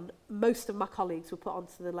early on, most of my colleagues were put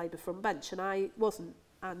onto the Labour front bench, and I wasn't.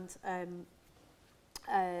 And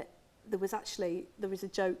there is a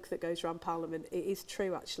joke that goes around Parliament. It is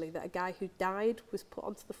true, actually, that a guy who died was put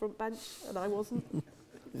onto the front bench, and I wasn't.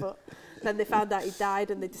 But then they found out he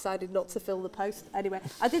died, and they decided not to fill the post. Anyway,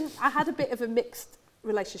 I had a bit of a mixed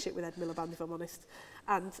relationship with Ed Miliband, if I'm honest,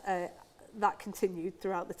 and that continued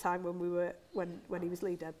throughout the time when he was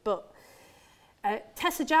leader. But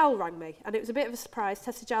Tessa Jowell rang me, and it was a bit of a surprise.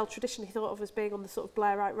 Tessa Jowell traditionally thought of as being on the sort of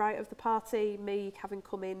Blairite right of the party, me having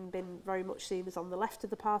come in, been very much seen as on the left of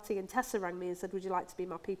the party, and Tessa rang me and said, would you like to be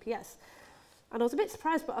my PPS? And I was a bit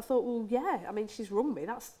surprised, but I thought, well, yeah, I mean, she's rung me,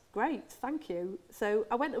 that's great, thank you. So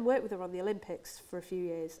I went and worked with her on the Olympics for a few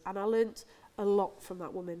years, and I learnt a lot from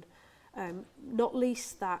that woman. Not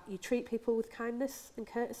least that you treat people with kindness and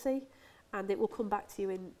courtesy, and it will come back to you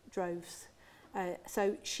in droves.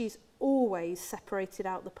 So she's always separated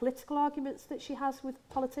out the political arguments that she has with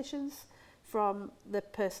politicians from the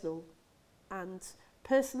personal. And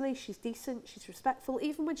personally, she's decent, she's respectful.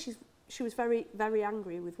 Even when she was very, very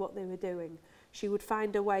angry with what they were doing, she would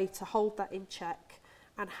find a way to hold that in check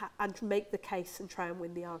and make the case and try and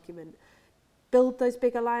win the argument. Build those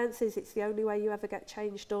big alliances. It's the only way you ever get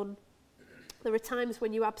change done. There are times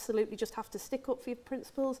when you absolutely just have to stick up for your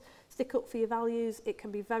principles, stick up for your values. It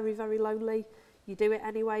can be very, very lonely. You do it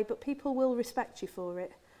anyway, but people will respect you for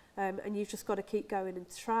it. And you've just got to keep going and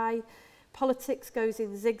try. Politics goes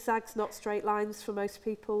in zigzags, not straight lines for most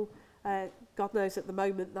people. God knows at the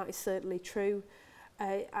moment that is certainly true.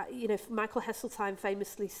 You know, Michael Heseltine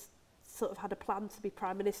famously sort of had a plan to be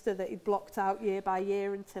Prime Minister that he'd blocked out year by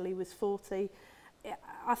year until he was 40.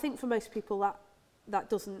 I think for most people that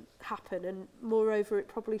doesn't happen, and moreover it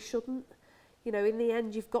probably shouldn't. You know, in the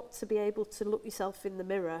end you've got to be able to look yourself in the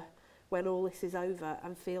mirror when all this is over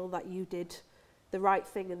and feel that you did the right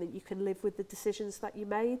thing and that you can live with the decisions that you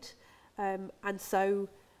made. And so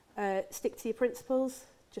stick to your principles.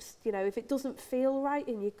 Just, you know, if it doesn't feel right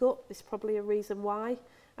in your gut, there's probably a reason why,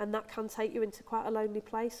 and that can take you into quite a lonely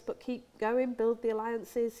place. But keep going, build the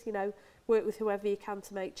alliances, you know, work with whoever you can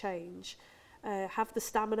to make change. Have the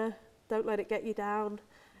stamina. Don't let it get you down.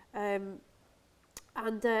 And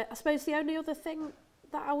I suppose the only other thing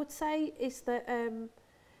that I would say is that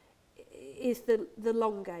is the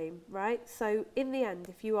long game, right? So in the end,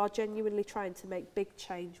 if you are genuinely trying to make big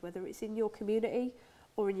change, whether it's in your community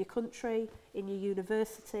or in your country, in your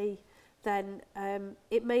university, then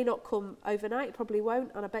it may not come overnight, it probably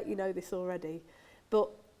won't, and I bet you know this already, but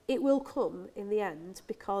it will come in the end,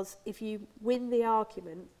 because if you win the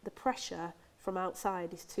argument, the pressure from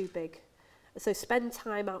outside is too big. So spend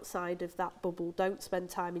time outside of that bubble. Don't spend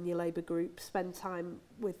time in your Labour group. Spend time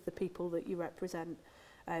with the people that you represent.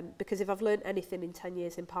 Because if I've learned anything in 10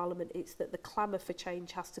 years in Parliament, it's that the clamour for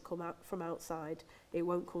change has to come out from outside. It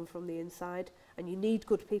won't come from the inside. And you need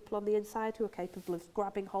good people on the inside who are capable of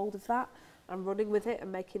grabbing hold of that and running with it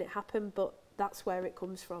and making it happen. But that's where it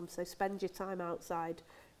comes from. So spend your time outside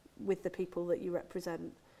with the people that you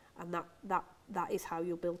represent. And that is how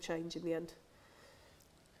you'll build change in the end.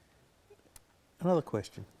 Another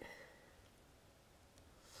question.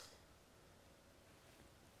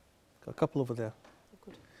 Got a couple over there.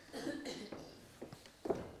 Good.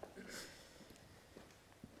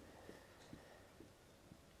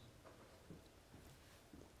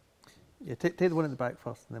 Yeah, take the one at the back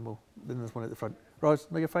first, and then there's one at the front. Ros,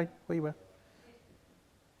 no, you're fine. Where you were?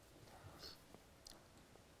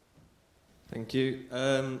 Thank you.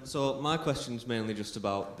 So my question's mainly just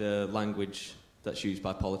about the language that's used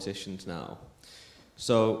by politicians now.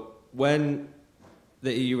 So when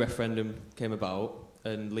the EU referendum came about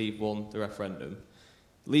and Leave won the referendum,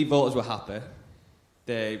 Leave voters were happy.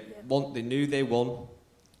 They knew they won.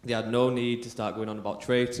 They had no need to start going on about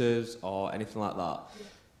traitors or anything like that. Yeah.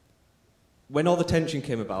 When all the tension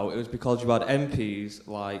came about, it was because you had MPs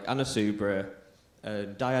like Anna Soubry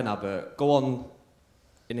and Diane Abbott go on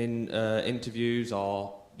in interviews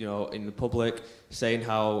or in the public saying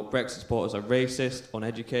how Brexit supporters are racist,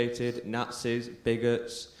 uneducated, Nazis,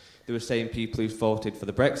 bigots. They were saying people who voted for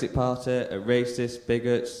the Brexit Party are racist,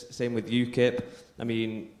 bigots. Same with UKIP. I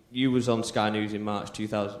mean, you was on Sky News in March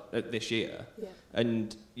this year,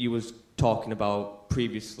 and you was talking about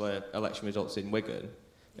previously election results in Wigan,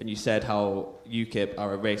 and you said how UKIP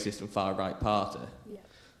are a racist and far-right party. Yeah.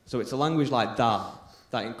 So it's a language like that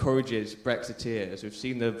that encourages Brexiteers who've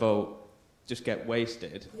seen their vote just get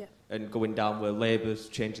wasted and going down where Labour's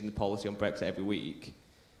changing the policy on Brexit every week,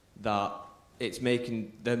 that it's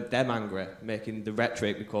making them angry, making the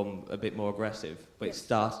rhetoric become a bit more aggressive, but it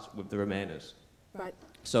starts with the Remainers. Right.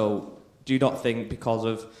 So do you not think because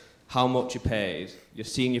of how much you're paid, your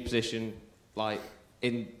senior position like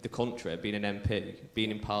in the country, being an MP,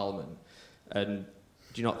 being in Parliament, and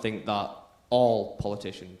do you not think that all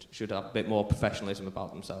politicians should have a bit more professionalism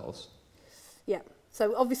about themselves? Yeah.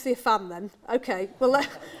 So obviously a fan then. Okay. Well,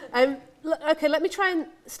 okay. Let me try and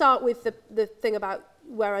start with the thing about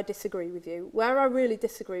where I disagree with you. Where I really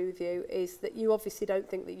disagree with you is that you obviously don't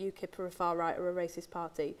think that UKIP are a far right or a racist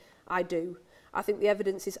party. I do. I think the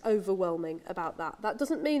evidence is overwhelming about that. That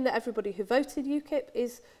doesn't mean that everybody who voted UKIP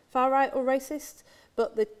is far right or racist,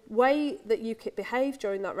 but the way that UKIP behaved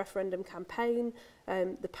during that referendum campaign,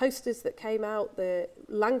 the posters that came out, the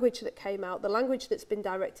language that came out, the language that's been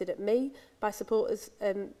directed at me by supporters,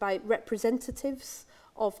 by representatives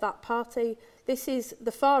of that party, this is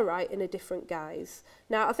the far right in a different guise.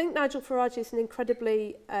 Now, I think Nigel Farage is an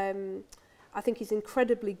incredibly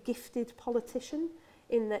gifted politician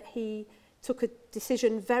in that he took a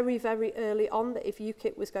decision very, very early on that if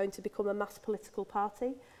UKIP was going to become a mass political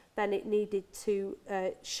party, then it needed to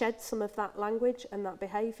shed some of that language and that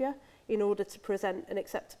behaviour in order to present an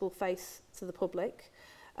acceptable face to the public.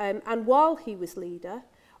 And while he was leader,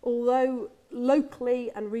 although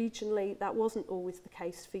locally and regionally that wasn't always the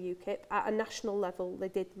case for UKIP, at a national level they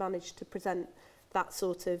did manage to present that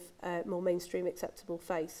sort of more mainstream acceptable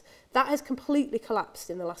face. That has completely collapsed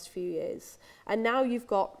in the last few years. And now you've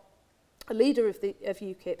got a leader of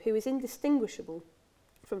UKIP who is indistinguishable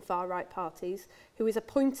from far-right parties, who is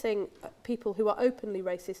appointing people who are openly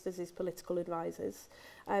racist as his political advisors,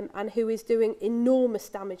 and who is doing enormous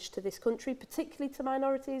damage to this country, particularly to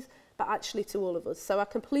minorities, but actually to all of us. So I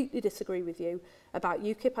completely disagree with you about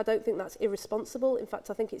UKIP. I don't think that's irresponsible. In fact,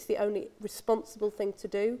 I think it's the only responsible thing to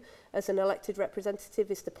do as an elected representative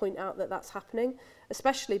is to point out that that's happening,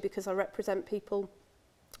 especially because I represent people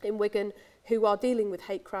in Wigan who are dealing with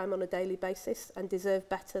hate crime on a daily basis and deserve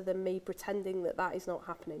better than me pretending that that is not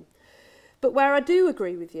happening. But where I do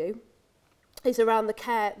agree with you is around the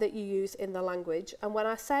care that you use in the language. And when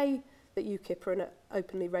I say that UKIP are an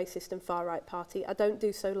openly racist and far-right party, I don't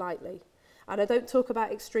do so lightly. And I don't talk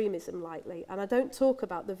about extremism lightly. And I don't talk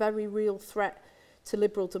about the very real threat to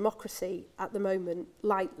liberal democracy at the moment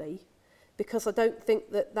lightly, because I don't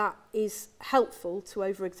think that that is helpful to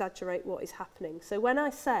over-exaggerate what is happening. So when I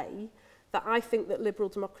say that I think that liberal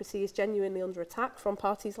democracy is genuinely under attack from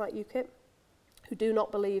parties like UKIP, who do not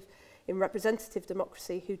believe in representative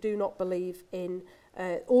democracy, who do not believe in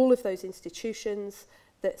all of those institutions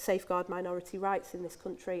that safeguard minority rights in this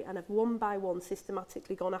country and have one by one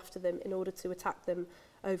systematically gone after them in order to attack them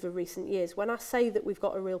over recent years. When I say that we've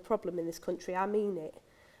got a real problem in this country, I mean it,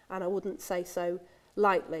 and I wouldn't say so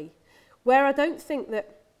lightly. Where I don't think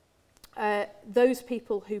that those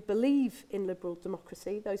people who believe in liberal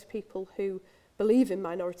democracy, those people who believe in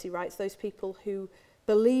minority rights, those people who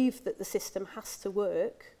believe that the system has to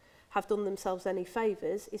work have done themselves any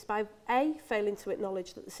favours is by A, failing to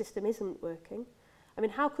acknowledge that the system isn't working. I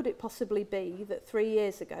mean, how could it possibly be that 3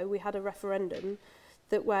 years ago we had a referendum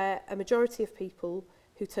that where a majority of people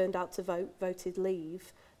who turned out to vote voted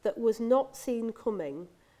leave, that was not seen coming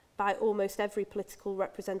by almost every political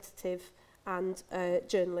representative and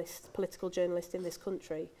political journalist in this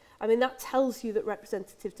country? I mean, that tells you that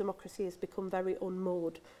representative democracy has become very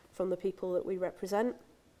unmoored from the people that we represent.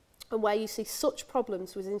 And where you see such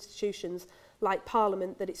problems with institutions like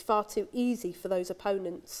Parliament, that it's far too easy for those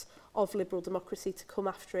opponents of liberal democracy to come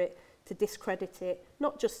after it, to discredit it,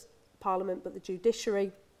 not just Parliament, but the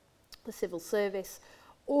judiciary, the civil service,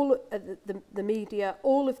 all the media,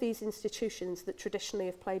 all of these institutions that traditionally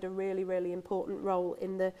have played a really, really important role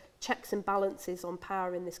in the checks and balances on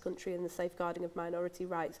power in this country and the safeguarding of minority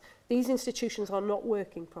rights. These institutions are not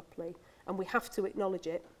working properly, and we have to acknowledge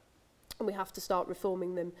it, and we have to start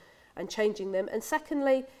reforming them and changing them. And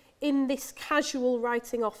secondly, in this casual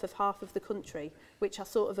writing off of half of the country, which I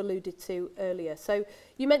sort of alluded to earlier. So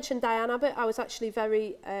you mentioned Diane Abbott. I was actually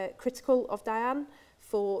very critical of Diane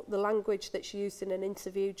for the language that she used in an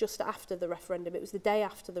interview just after the referendum. It was the day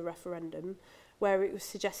after the referendum, where it was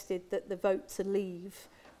suggested that the vote to leave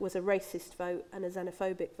was a racist vote and a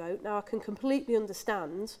xenophobic vote. Now, I can completely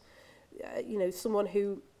understand, someone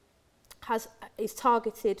who is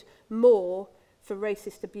targeted more for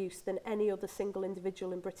racist abuse than any other single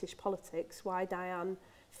individual in British politics, why Diane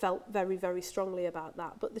felt very, very strongly about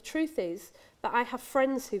that. But the truth is that I have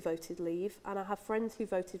friends who voted leave and I have friends who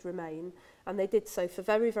voted remain, and they did so for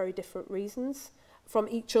very, very different reasons from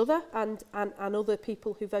each other and other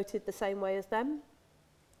people who voted the same way as them.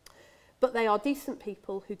 But they are decent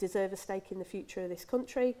people who deserve a stake in the future of this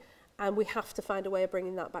country, and we have to find a way of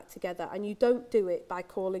bringing that back together. And you don't do it by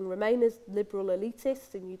calling Remainers liberal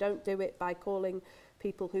elitists, and you don't do it by calling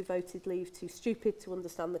people who voted leave too stupid to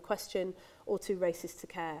understand the question or too racist to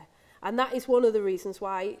care. And that is one of the reasons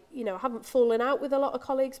why, I haven't fallen out with a lot of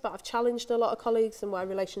colleagues, but I've challenged a lot of colleagues, and why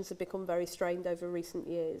relations have become very strained over recent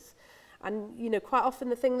years. And, quite often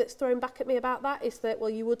the thing that's thrown back at me about that is that, well,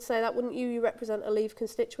 you would say that, wouldn't you? You represent a Leave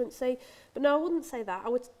constituency. But no, I wouldn't say that. I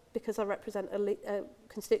would, because I represent a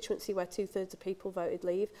constituency where 2/3 of people voted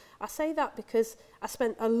Leave. I say that because I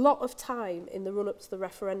spent a lot of time in the run-up to the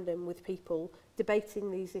referendum with people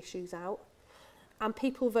debating these issues out. And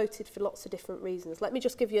people voted for lots of different reasons. Let me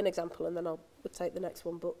just give you an example, and then we'll take the next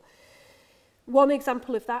one. But one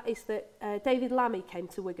example of that is that David Lammy came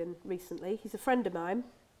to Wigan recently. He's a friend of mine.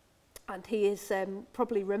 And he is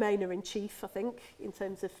probably Remainer-in-chief, I think, in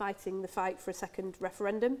terms of fighting the fight for a second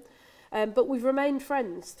referendum. But we've remained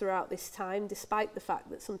friends throughout this time, despite the fact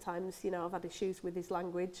that sometimes, I've had issues with his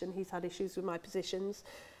language and he's had issues with my positions.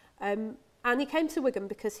 And he came to Wigan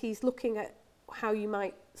because he's looking at how you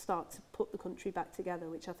might start to put the country back together,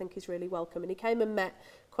 which I think is really welcome. And he came and met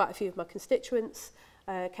quite a few of my constituents,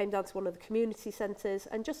 came down to one of the community centres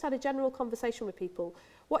and just had a general conversation with people.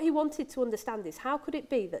 What he wanted to understand is, how could it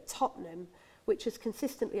be that Tottenham, which has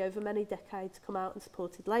consistently over many decades come out and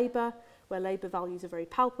supported Labour, where Labour values are very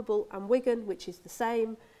palpable, and Wigan, which is the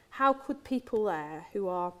same, how could people there who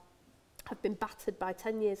have been battered by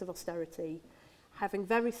 10 years of austerity, having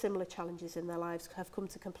very similar challenges in their lives, have come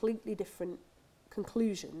to completely different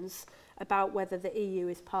conclusions about whether the EU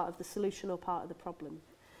is part of the solution or part of the problem?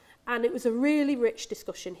 And it was a really rich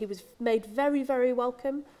discussion. He was made very, very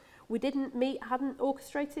welcome. We didn't meet, hadn't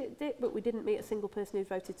orchestrated it, but we didn't meet a single person who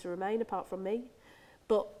voted to remain apart from me.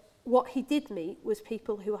 But what he did meet was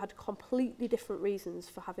people who had completely different reasons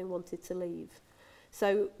for having wanted to leave.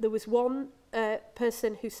 So there was one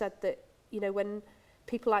person who said that, when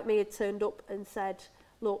people like me had turned up and said,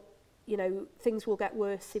 look, things will get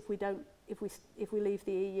worse if we leave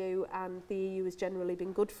the EU, and the EU has generally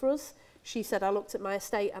been good for us. She said, I looked at my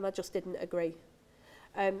estate and I just didn't agree.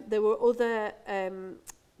 There were other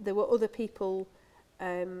people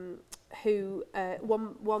who,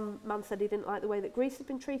 one man said he didn't like the way that Greece had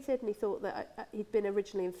been treated, and he thought that he'd been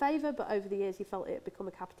originally in favour, but over the years he felt it had become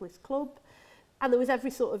a capitalist club. And there was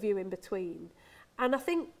every sort of view in between. And I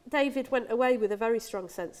think David went away with a very strong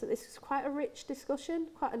sense that this was quite a rich discussion,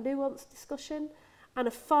 quite a nuanced discussion, and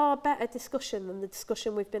a far better discussion than the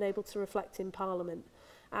discussion we've been able to reflect in Parliament.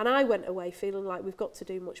 And I went away feeling like we've got to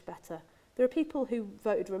do much better. There are people who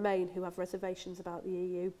voted Remain who have reservations about the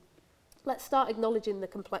EU. Let's start acknowledging the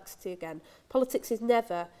complexity again. Politics is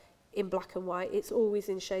never in black and white. It's always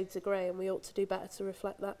in shades of grey, and we ought to do better to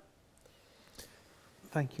reflect that.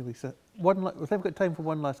 Thank you, Lisa. We've got time for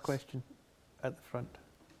one last question at the front.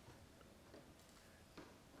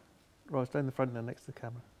 Ross, down the front there next to the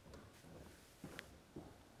camera.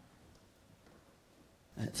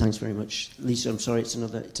 Thanks very much. Lisa, I'm sorry, it's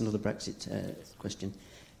another Brexit question.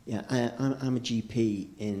 Yeah, I'm a GP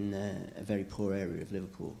in a very poor area of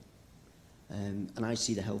Liverpool. And I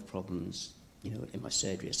see the health problems, you know, in my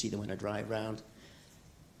surgery. I see them when I drive around,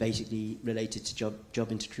 basically related to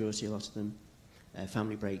job insecurity, a lot of them,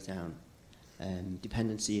 family breakdown,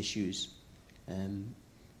 dependency issues,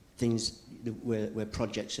 things where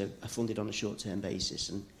projects are funded on a short-term basis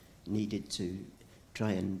and needed to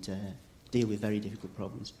try and deal with very difficult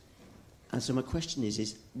problems. And so my question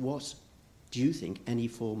is what do you think any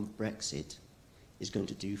form of Brexit is going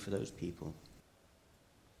to do for those people?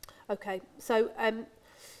 Okay, so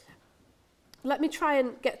let me try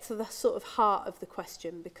and get to the sort of heart of the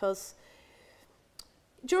question, because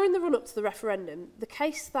during the run-up to the referendum, the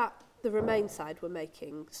case that the Remain side were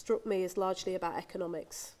making struck me as largely about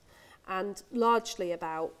economics and largely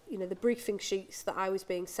about, you know, the briefing sheets that I was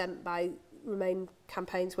being sent by Remain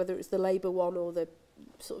campaigns, whether it was the Labour one or the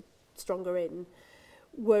sort of Stronger In,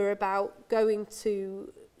 were about going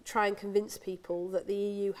to try and convince people that the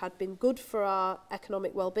EU had been good for our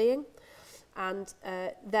economic well-being and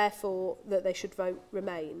therefore that they should vote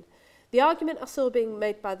Remain. The argument I saw being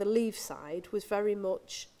made by the Leave side was very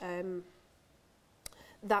much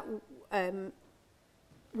that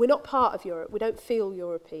we're not part of Europe, we don't feel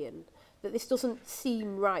European, that this doesn't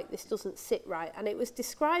seem right, this doesn't sit right. And it was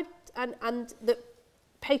described, and that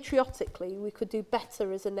patriotically we could do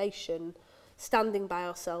better as a nation, standing by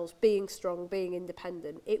ourselves, being strong, being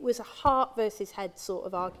independent. It was a heart versus head sort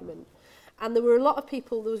of argument. And there were a lot of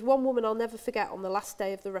people, there was one woman I'll never forget on the last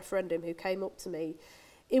day of the referendum who came up to me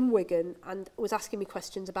in Wigan and was asking me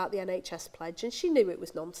questions about the NHS pledge, and she knew it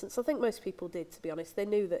was nonsense. I think most people did, to be honest. They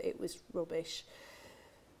knew that it was rubbish.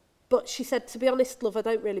 But she said, to be honest, love, I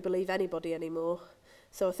don't really believe anybody anymore,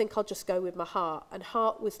 so I think I'll just go with my heart. And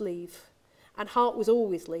heart was Leave. And heart was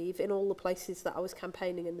always Leave in all the places that I was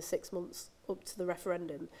campaigning in the 6 months up to the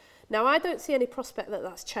referendum. Now, I don't see any prospect that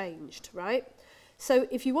that's changed, right? So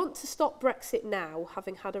if you want to stop Brexit now,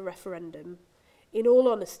 having had a referendum, in all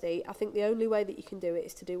honesty, I think the only way that you can do it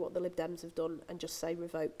is to do what the Lib Dems have done and just say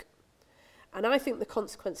revoke. And I think the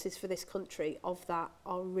consequences for this country of that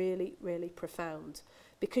are really, really profound.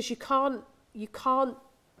 Because you can't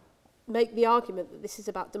make the argument that this is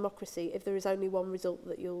about democracy if there is only one result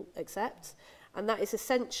that you'll accept. And that is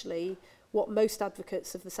essentially what most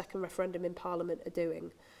advocates of the second referendum in Parliament are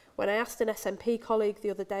doing. When I asked an SNP colleague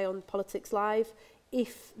the other day on Politics Live,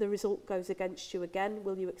 if the result goes against you again,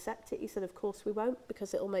 will you accept it? He said, of course we won't,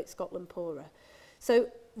 because it'll make Scotland poorer. So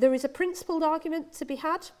there is a principled argument to be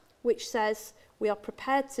had, which says we are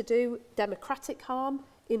prepared to do democratic harm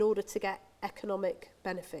in order to get economic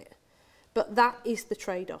benefit. But that is the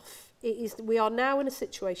trade-off. We are now in a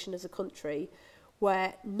situation as a country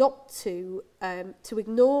where not to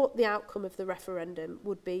ignore the outcome of the referendum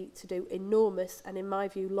would be to do enormous and, in my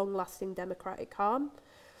view, long-lasting democratic harm.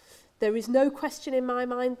 There is no question in my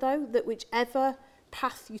mind, though, that whichever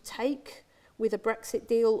path you take with a Brexit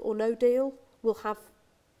deal or no deal will have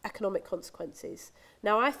economic consequences.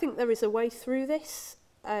 Now, I think there is a way through this.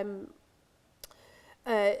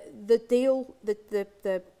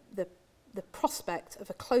 The prospect of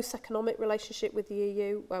a close economic relationship with the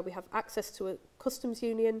EU, where we have access to a customs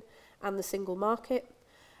union and the single market,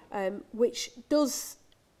 which does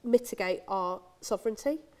mitigate our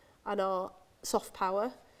sovereignty and our soft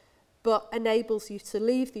power, but enables you to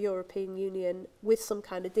leave the European Union with some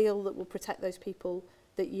kind of deal that will protect those people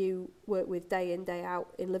that you work with day in, day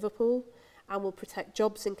out in Liverpool, and will protect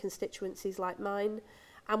jobs in constituencies like mine,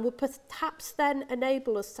 and will perhaps then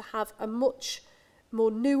enable us to have a much more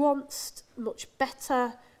nuanced, much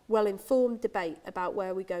better, well-informed debate about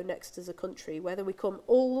where we go next as a country, whether we come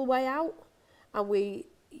all the way out and we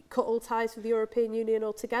cut all ties with the European Union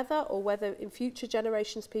altogether, or whether in future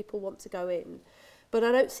generations people want to go in. But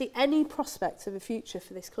I don't see any prospect of a future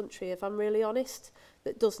for this country, if I'm really honest,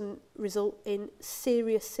 that doesn't result in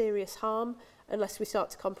serious, serious harm unless we start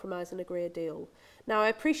to compromise and agree a deal. Now, I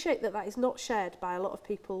appreciate that that is not shared by a lot of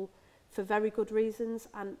people for very good reasons,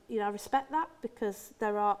 and I respect that, because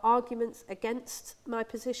there are arguments against my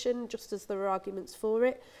position just as there are arguments for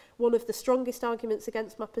it. One of the strongest arguments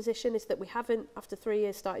against my position is that we haven't, after 3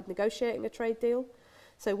 years, started negotiating a trade deal.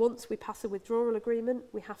 So once we pass a withdrawal agreement,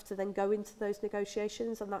 we have to then go into those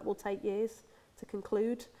negotiations, and that will take years to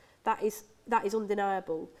conclude. That is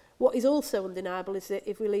undeniable. What is also undeniable is that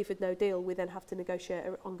if we leave with no deal, we then have to negotiate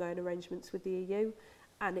ongoing arrangements with the EU.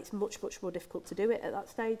 And it's much, much more difficult to do it at that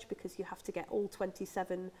stage, because you have to get all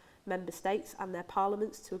 27 member states and their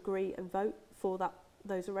parliaments to agree and vote for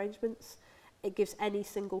those arrangements. it gives any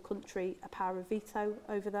single country a power of veto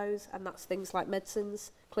over those, and that's things like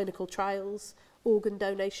medicines, clinical trials, organ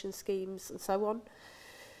donation schemes, and so on.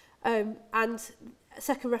 And a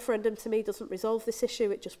second referendum to me doesn't resolve this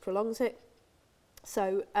issue, it just prolongs it.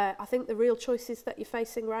 So I think the real choices that you're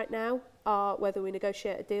facing right now are whether we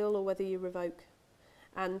negotiate a deal or whether you revoke.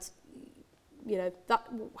 And, you know, that,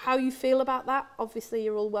 how you feel about that, obviously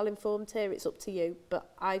you're all well informed here, it's up to you.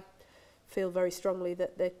 But I feel very strongly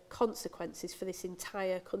that the consequences for this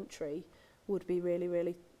entire country would be really,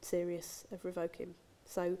 really serious of revoking.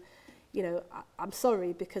 So, you know, I'm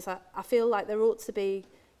sorry, because I feel like there ought to be,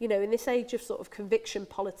 you know, in this age of sort of conviction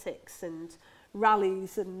politics and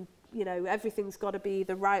rallies and, you know, everything's got to be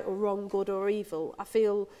either right or wrong, good or evil, I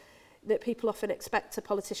feel that people often expect a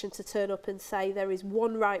politician to turn up and say there is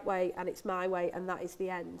one right way and it's my way and that is the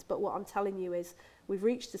end. But what I'm telling you is we've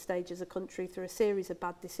reached a stage as a country through a series of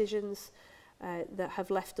bad decisions that have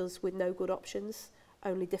left us with no good options,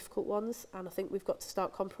 only difficult ones, and I think we've got to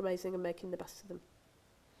start compromising and making the best of them.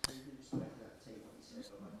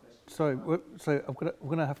 Sorry, I'm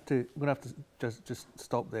gonna have to just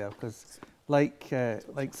stop there, because like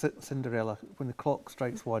Cinderella, when the clock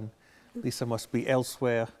strikes one, Lisa must be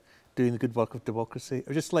elsewhere doing the good work of democracy.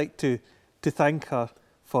 I'd just like to thank her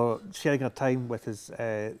for sharing her time with us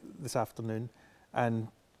this afternoon and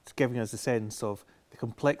giving us a sense of the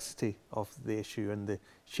complexity of the issue and the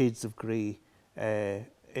shades of grey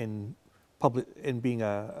in being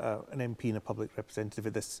an MP and a public representative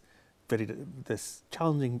at this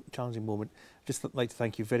challenging moment. Just like to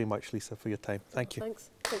thank you very much, Lisa, for your time. Thank you. Thanks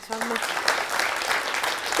for having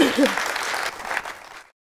me.